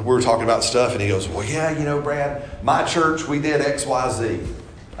 And we were talking about stuff, and he goes, well, yeah, you know, Brad, my church, we did X, Y, Z.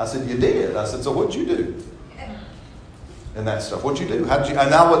 I said, you did? I said, so what'd you do? And that stuff. What'd you do? And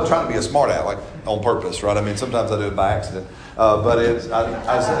I wasn't trying to be a smart aleck, like on purpose, right? I mean, sometimes I do it by accident. But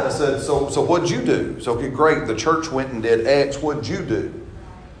I said, so what'd you do? So, okay, great. The church went and did X. What'd you do?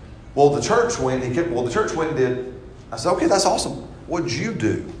 Well, the church went. The church went and did. I said, okay, that's awesome. What'd you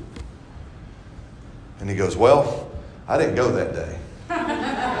do? And he goes, well, I didn't go that day.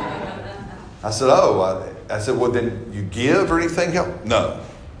 I said, I said, well, then you give or anything else? No.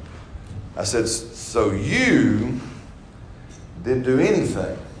 I said, so you didn't do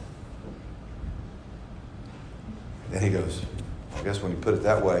anything. And he goes, I guess when you put it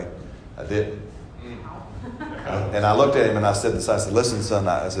that way, I didn't. And I looked at him and I said, listen, son,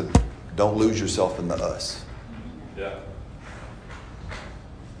 I said, don't lose yourself in the us. Yeah.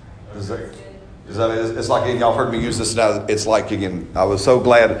 It's like, y'all heard me use this now. It's like, again, I was so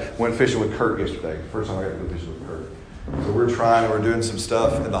glad I went fishing with Kurt yesterday. First time I got to go fishing with Kurt. So we're doing some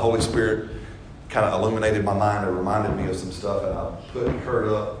stuff, and the Holy Spirit kind of illuminated my mind or reminded me of some stuff, and I put Kurt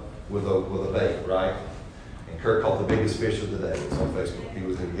up with a bait, right? And Kurt caught the biggest fish of the day. It's on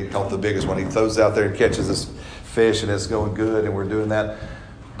Facebook. He caught the biggest one. He throws it out there and catches this fish, and it's going good, and we're doing that.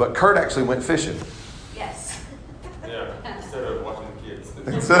 But Kurt actually went fishing. Yes. Yeah, instead of watching the kids.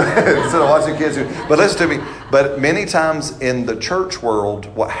 Instead of watching kids. But listen to me. But many times in the church world,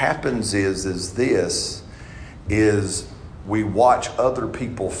 what happens is we watch other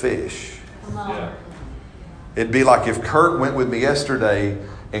people fish. Yeah. It'd be like if Kurt went with me yesterday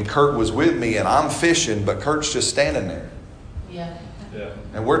and Kurt was with me and I'm fishing, but Kurt's just standing there. Yeah. Yeah.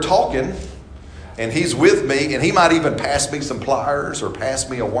 And we're talking and he's with me and he might even pass me some pliers or pass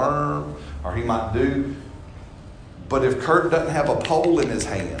me a worm or he might do. But if Kurt doesn't have a pole in his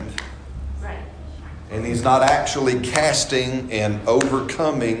hand, Right. and he's not actually casting and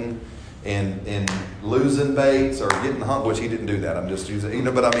overcoming and losing baits or getting hung, which he didn't do that. I'm just using,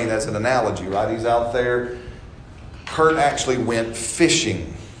 but I mean, that's an analogy, right? He's out there. Kurt actually went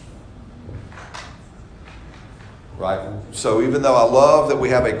fishing. Right? So even though I love that we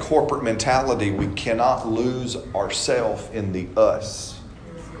have a corporate mentality, we cannot lose ourselves in the us.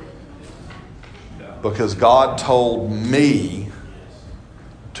 Because God told me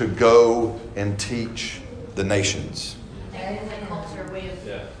to go and teach the nations. That is a culture we have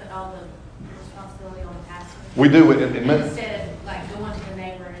put all the responsibility on the pastor. We do it. Instead of like going to the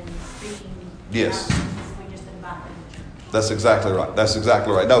neighbor and speaking. Yes. We just invite them to church. That's exactly right. That's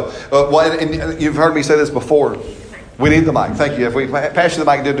exactly right. No, and you've heard me say this before. We need the mic. Thank you. If we pass you the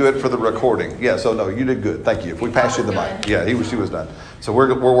mic, do it for the recording. Yeah. So no, you did good. Thank you. If we pass you the mic, yeah, she was done. So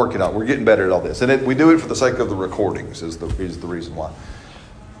we're working on. We're getting better at all this, and we do it for the sake of the recordings. Is the reason why.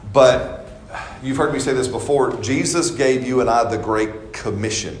 But you've heard me say this before. Jesus gave you and I the Great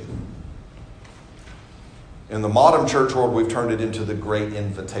Commission. In the modern church world, we've turned it into the Great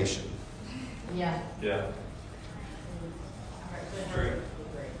Invitation. Yeah. Yeah.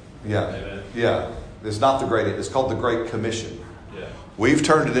 Yeah. Yeah. It's not the Great. It's called the Great Commission. Yeah. We've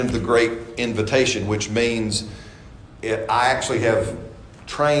turned it into the Great Invitation, which means I actually have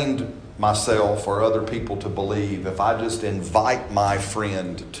trained myself or other people to believe if I just invite my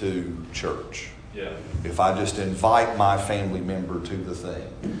friend to church, if I just invite my family member to the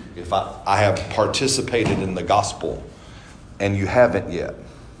thing, if I have participated in the gospel, and you haven't yet.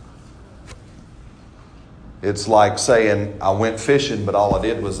 It's like saying, I went fishing, but all I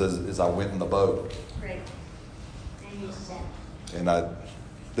did was is I went in the boat. Right. And you said. And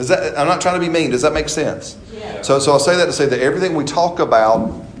I'm not trying to be mean. Does that make sense? Yeah. So I'll say that to say that everything we talk about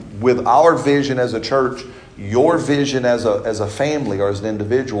with our vision as a church, your vision as a family or as an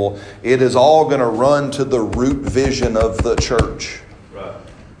individual, it is all going to run to the root vision of the church. Right.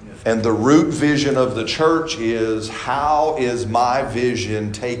 And the root vision of the church is, how is my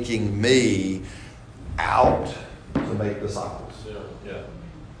vision taking me out to make disciples? Yeah.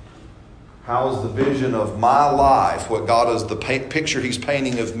 How is the vision of my life, what God is, the picture He's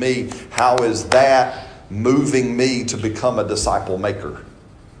painting of me, how is that moving me to become a disciple maker?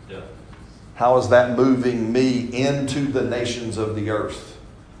 Yeah. How is that moving me into the nations of the earth?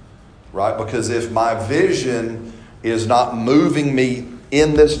 Right? Because if my vision is not moving me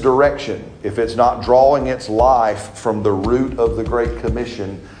in this direction, if it's not drawing its life from the root of the Great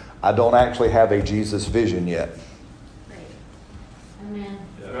Commission, I don't actually have a Jesus vision yet. Right. Amen.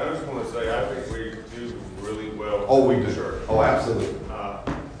 And I just want to say, I think we do really well. Oh, we in the do. church. Oh, absolutely.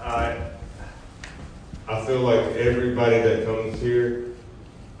 I feel like everybody that comes here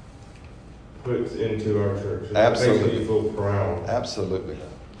puts into our church. It Absolutely. makes me feel proud. Absolutely.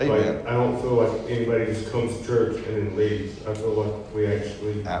 Like, Amen. I don't feel like anybody just comes to church and then leaves. I feel like we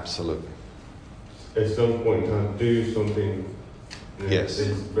actually, Absolutely. at some point in time, do something. And Yes.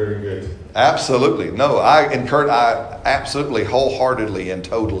 It's very good. Absolutely. No, I absolutely wholeheartedly and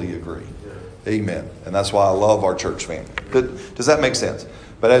totally agree. Yeah. Amen. And that's why I love our church family. Does that make sense?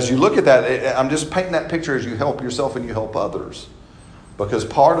 But as you look at that, I'm just painting that picture as you help yourself and you help others. Because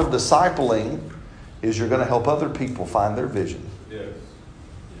part of discipling is you're going to help other people find their vision. Yes.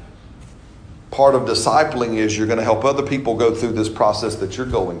 Part of discipling is you're going to help other people go through this process that you're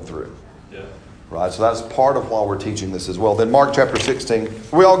going through. Yeah. Right? So that's part of why we're teaching this as well. Then Mark chapter 16.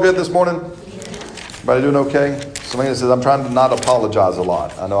 Are we all good this morning? Everybody doing okay? Selena says, I'm trying to not apologize a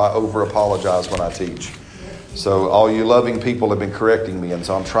lot. I know I over-apologize when I teach. So all you loving people have been correcting me, and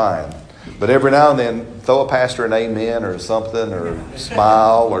so I'm trying. But every now and then, throw a pastor an amen or something, or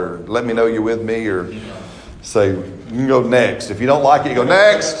smile, or let me know you're with me, or say, you can go next. If you don't like it, you go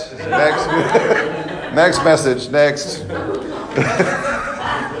next. Next. Next message. Next. Go Say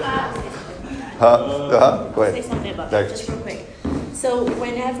ahead. something about that Next. just real quick. So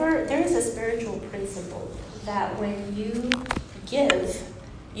whenever there is a spiritual principle that when you give,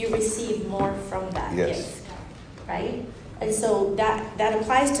 you receive more from that Yes. gift, right? And so that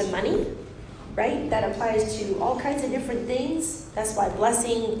applies to money, right? That applies to all kinds of different things. That's why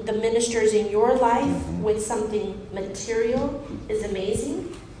blessing the ministers in your life with something material is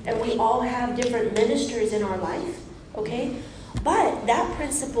amazing. And we all have different ministers in our life, okay? But that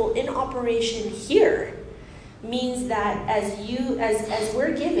principle in operation here means that as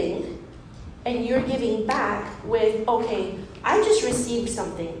we're giving and you're giving back with, okay, I just received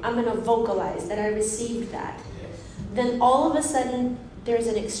something. I'm going to vocalize that I received that. Then all of a sudden there's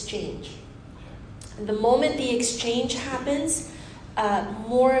an exchange. The moment the exchange happens,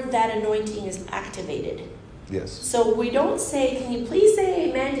 more of that anointing is activated. Yes. So we don't say, can you please say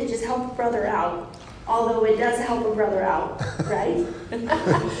amen to just help a brother out? Although it does help a brother out, right?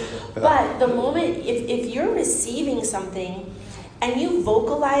 But the moment, if you're receiving something and you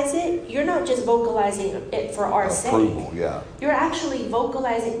vocalize it, you're not just vocalizing it for our sake. Approval, yeah. You're actually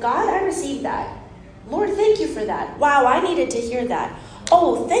vocalizing, God, I received that. Lord, thank you for that. Wow, I needed to hear that.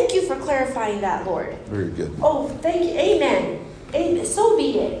 Oh, thank you for clarifying that, Lord. Very good. Oh, thank you. Amen. Amen. So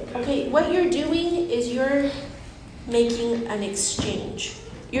be it. Okay, what you're doing is you're making an exchange.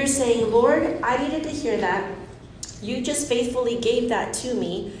 You're saying, Lord, I needed to hear that. You just faithfully gave that to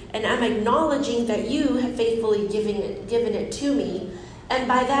me, and I'm acknowledging that you have faithfully given it to me. And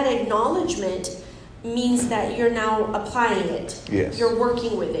by that acknowledgement means that you're now applying it. Yes. You're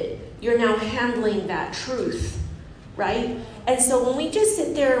working with it. You're now handling that truth, right? And so when we just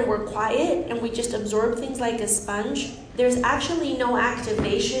sit there and we're quiet and we just absorb things like a sponge, there's actually no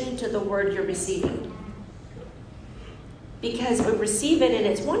activation to the word you're receiving. Because we receive it and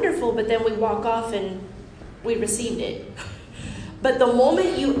it's wonderful, but then we walk off and we received it. But the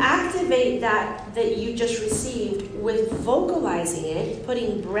moment you activate that you just received with vocalizing it,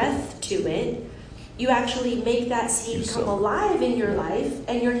 putting breath to it, you actually make that seed come alive in your life,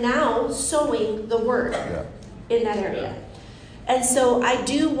 and you're now sowing the word in that area. And so I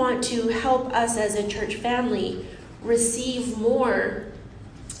do want to help us as a church family receive more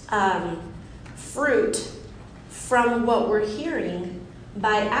fruit from what we're hearing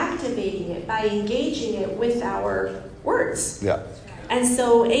by activating it, by engaging it with our words. Yeah. And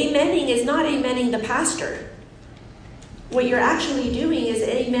so amening is not amening the pastor. what you're actually doing is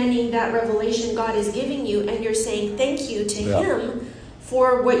amening that revelation God is giving you, and you're saying thank you to Him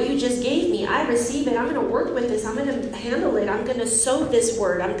for what you just gave me. I receive it. I'm going to work with this. I'm going to handle it. I'm going to sow this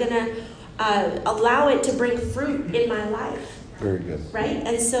word. I'm going to allow it to bring fruit in my life. Very good. Right?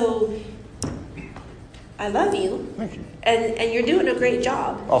 And so I love you. Thank you. And you're doing a great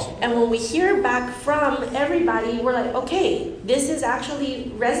job. Awesome. And when we hear back from everybody, we're like, okay, this is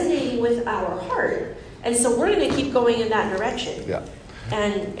actually resonating with our heart. And so we're going to keep going in that direction. Yeah.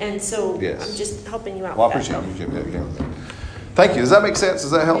 And so Yes. I'm just helping you out Well, I with that. appreciate you. Thank you. Does that make sense?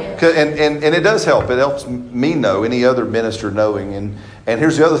 Does that help? And it does help. It helps me know, any other minister knowing. And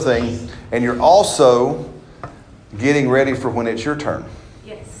here's the other thing. And you're also getting ready for when it's your turn.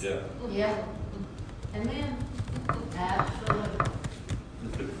 Yes. Yeah. Yeah. Amen. Absolutely.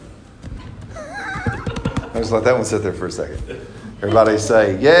 Let's let that one sit there for a second. Everybody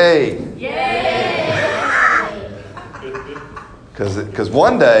say, yay. Yay! Because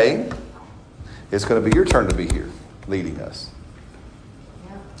one day, it's going to be your turn to be here, leading us.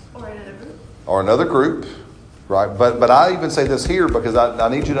 Or another group. Or another group, right? But I even say this here because I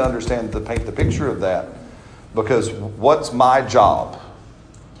need you to understand, to paint the picture of that. Because what's my job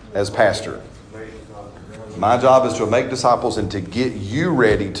as pastor? My job is to make disciples and to get you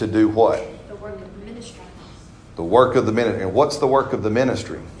ready to do what? The work of the ministry. The work of the ministry. And what's the work of the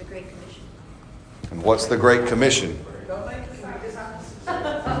ministry? The Great Commission. And what's the Great Commission?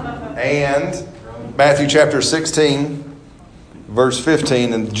 And Matthew chapter 16, verse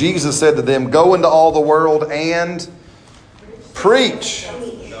 15, and Jesus said to them, go into all the world and preach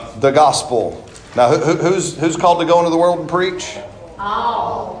the gospel. Now, who's called to go into the world and preach?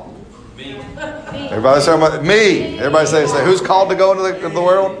 All. Me. Everybody say me. Everybody say, who's called to go into the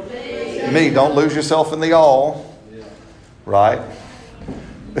world? Me. Don't lose yourself in the all. Right?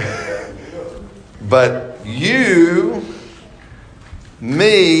 But you,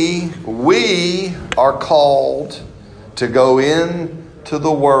 me, we are called to go into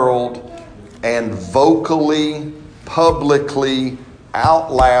the world and vocally, publicly,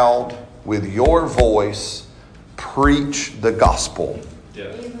 out loud, with your voice, preach the gospel.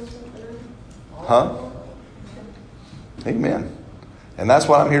 Yeah. Huh? Amen. And that's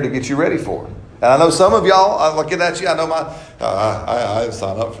what I'm here to get you ready for. And I know some of y'all, I'm looking at you, I know I didn't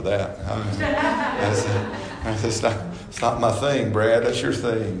sign up for that. It's not my thing, Brad. That's your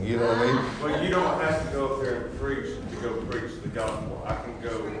thing. You know what I mean? Well, you don't have to go up there and preach to go preach the gospel. I can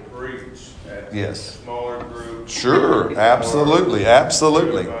go and preach at a smaller group. Sure. Absolutely.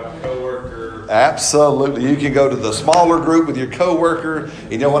 Absolutely. My coworker. Absolutely. You can go to the smaller group with your coworker.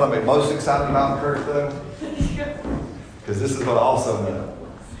 You know what I'm most excited about, Kurt, though? Because this is what I also know.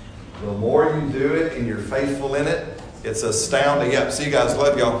 The more you do it and you're faithful in it, it's astounding. Yeah, see you guys.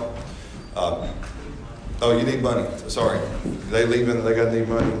 Love y'all. Oh, you need money. Sorry. They leaving. They got to need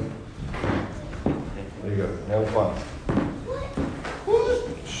money. There you go. Have fun.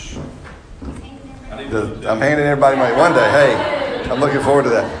 I'm handing everybody money. One day. Hey, I'm looking forward to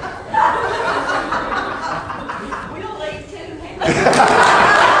that. We'll leave too.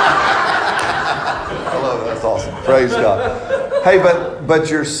 I love it. That's awesome. Praise God. Hey, but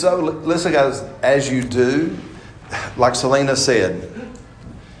you're so, listen guys, as you do, like Selena said,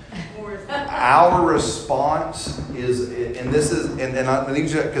 our response is, and this is, and I need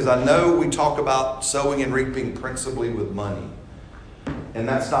you, because I know we talk about sowing and reaping principally with money. And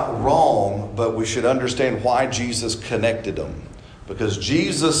that's not wrong, but we should understand why Jesus connected them. Because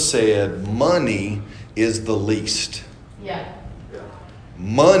Jesus said money is the least. Yeah.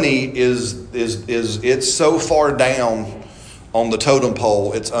 Money is it's so far down on the totem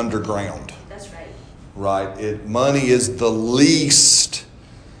pole, it's underground. That's right. Right? Money is the least.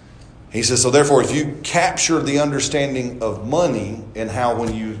 He says, so therefore, if you capture the understanding of money and how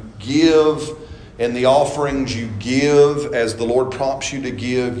when you give and the offerings you give as the Lord prompts you to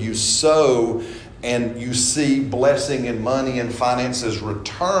give, you sow and you see blessing and money and finances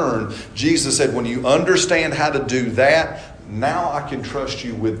return. Jesus said, when you understand how to do that, now I can trust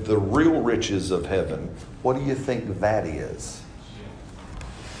you with the real riches of heaven. What do you think that is?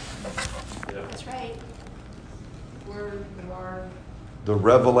 That's right. Word, you are. The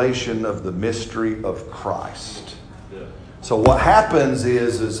revelation of the mystery of Christ. Yeah. So what happens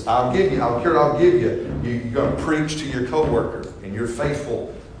is I'll give you. You're going to preach to your coworker, and you're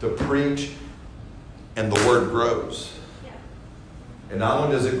faithful to preach, and the word grows. Yeah. And not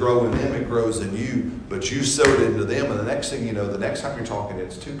only does it grow in them, it grows in you. But you sow it into them, and the next thing you know, the next time you're talking,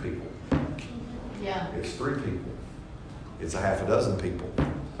 it's 2 people. Yeah. It's 3 people. It's a half a dozen people.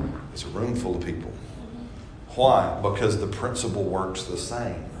 It's a room full of people. Why? Because the principle works the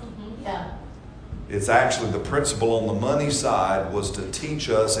same. Yeah. It's actually the principle on the money side was to teach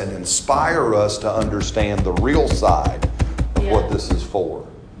us and inspire us to understand the real side of what this is for.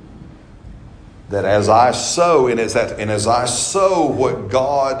 That as I sow, and as I sow what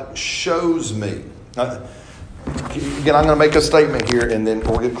God shows me. Again, I'm going to make a statement here, and then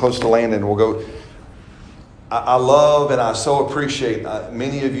we'll get close to land, and we'll go. I love and I so appreciate.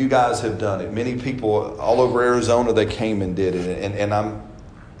 Many of you guys have done it. Many people all over Arizona, they came and did it, and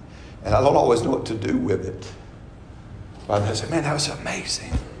I don't always know what to do with it. But I said, man, that was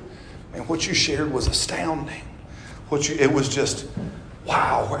amazing. Man, what you shared was astounding. It was just,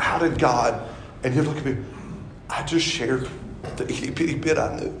 wow. How did God? And you look at me. I just shared the itty bitty bit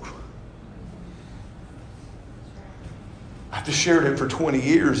I knew. I've just shared it for 20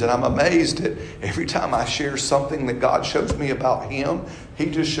 years, and I'm amazed that every time I share something that God shows me about Him, He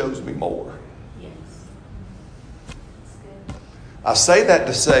just shows me more. Yes. I say that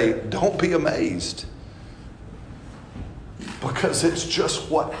to say, don't be amazed. Because it's just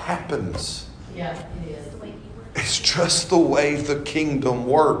what happens. Yeah, it is. It's just the way the kingdom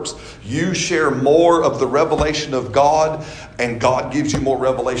works. You share more of the revelation of God, and God gives you more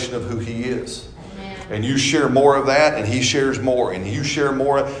revelation of who He is. And you share more of that, and He shares more, and you share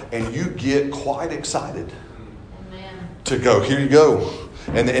more, and you get quite excited. Amen. To go, here you go.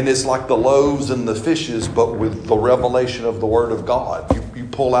 And it's like the loaves and the fishes, but with the revelation of the Word of God. You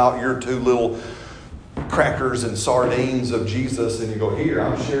pull out your 2 little crackers and sardines of Jesus, and you go, here,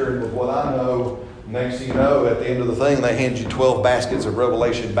 I'm sharing with what I know. Next thing you know, at the end of the thing, they hand you 12 baskets of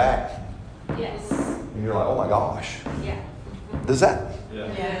revelation back. Yes. And you're like, oh my gosh. Yeah. Does that? Yeah.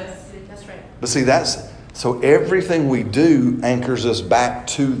 Yes. That's right. But see, so everything we do anchors us back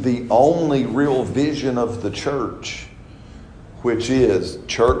to the only real vision of the church, which is,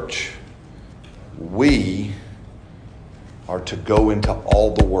 church, we are to go into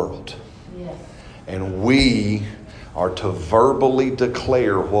all the world. Yes. And we are to verbally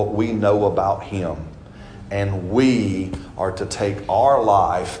declare what we know about Him. And we are to take our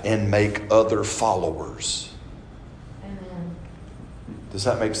life and make other followers. Amen. Does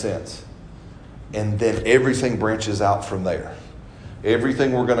that make sense? And then everything branches out from there.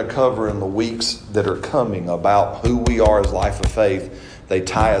 Everything we're going to cover in the weeks that are coming about who we are as Life of Faith, they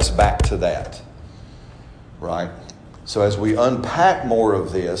tie us back to that. Right? So as we unpack more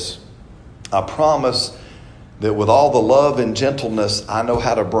of this, I promise that with all the love and gentleness I know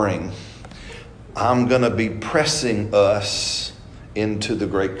how to bring, I'm going to be pressing us into the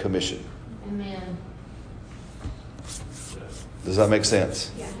Great Commission. Amen. Does that make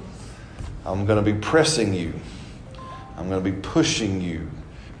sense? Yeah. I'm going to be pressing you. I'm going to be pushing you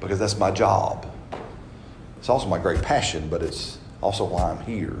because that's my job. It's also my great passion, but it's also why I'm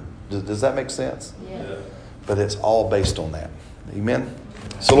here. Does that make sense? Yeah. But it's all based on that. Amen?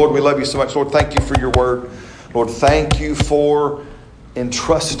 So, Lord, we love you so much. Lord, thank you for your word. Lord, thank you for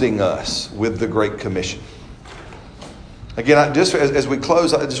entrusting us with the Great Commission. Again, just as we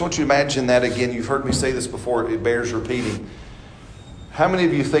close, I just want you to imagine that again. You've heard me say this before. It bears repeating. How many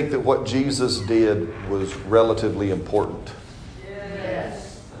of you think that what Jesus did was relatively important?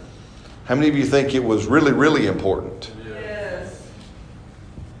 Yes. How many of you think it was really, really important? Yes.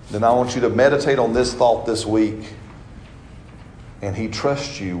 Then I want you to meditate on this thought this week. And He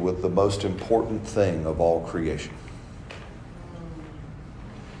trusts you with the most important thing of all creation.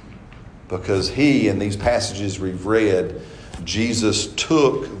 Because He, in these passages we've read, Jesus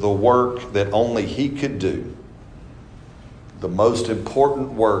took the work that only He could do, the most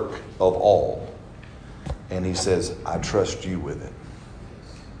important work of all, and He says, I trust you with it.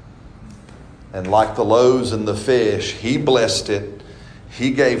 And like the loaves and the fish, He blessed it.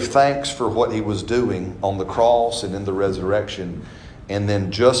 He gave thanks for what He was doing on the cross and in the resurrection. And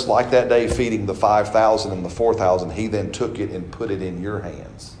then just like that day feeding the 5,000 and the 4,000, He then took it and put it in your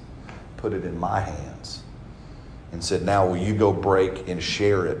hands. Put it in my hands. And said, now will you go break and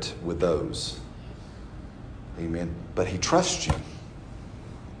share it with those? Amen. But He trusts you.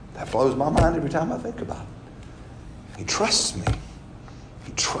 That blows my mind every time I think about it. He trusts me.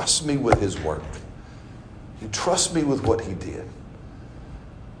 He trusts me with His work. He trusts me with what He did.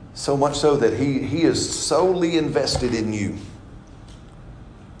 So much so that He is solely invested in you.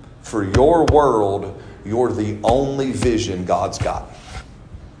 For your world, you're the only vision God's got.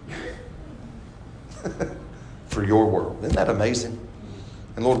 For your world. Isn't that amazing?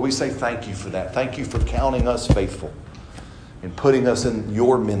 And Lord, we say thank you for that. Thank you for counting us faithful and putting us in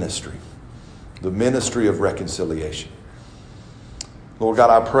your ministry, the ministry of reconciliation. Lord God,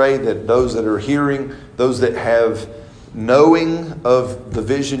 I pray that those that are hearing, those that have knowing of the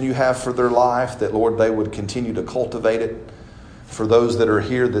vision you have for their life, that Lord, they would continue to cultivate it. For those that are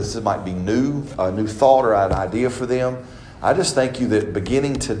here, this might be new, a new thought or an idea for them. I just thank you that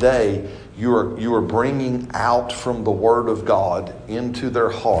beginning today, you are bringing out from the Word of God into their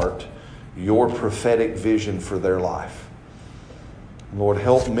heart your prophetic vision for their life. Lord,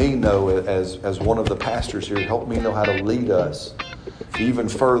 help me know, as one of the pastors here, help me know how to lead us even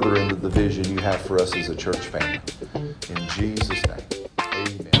further into the vision you have for us as a church family. In Jesus' name.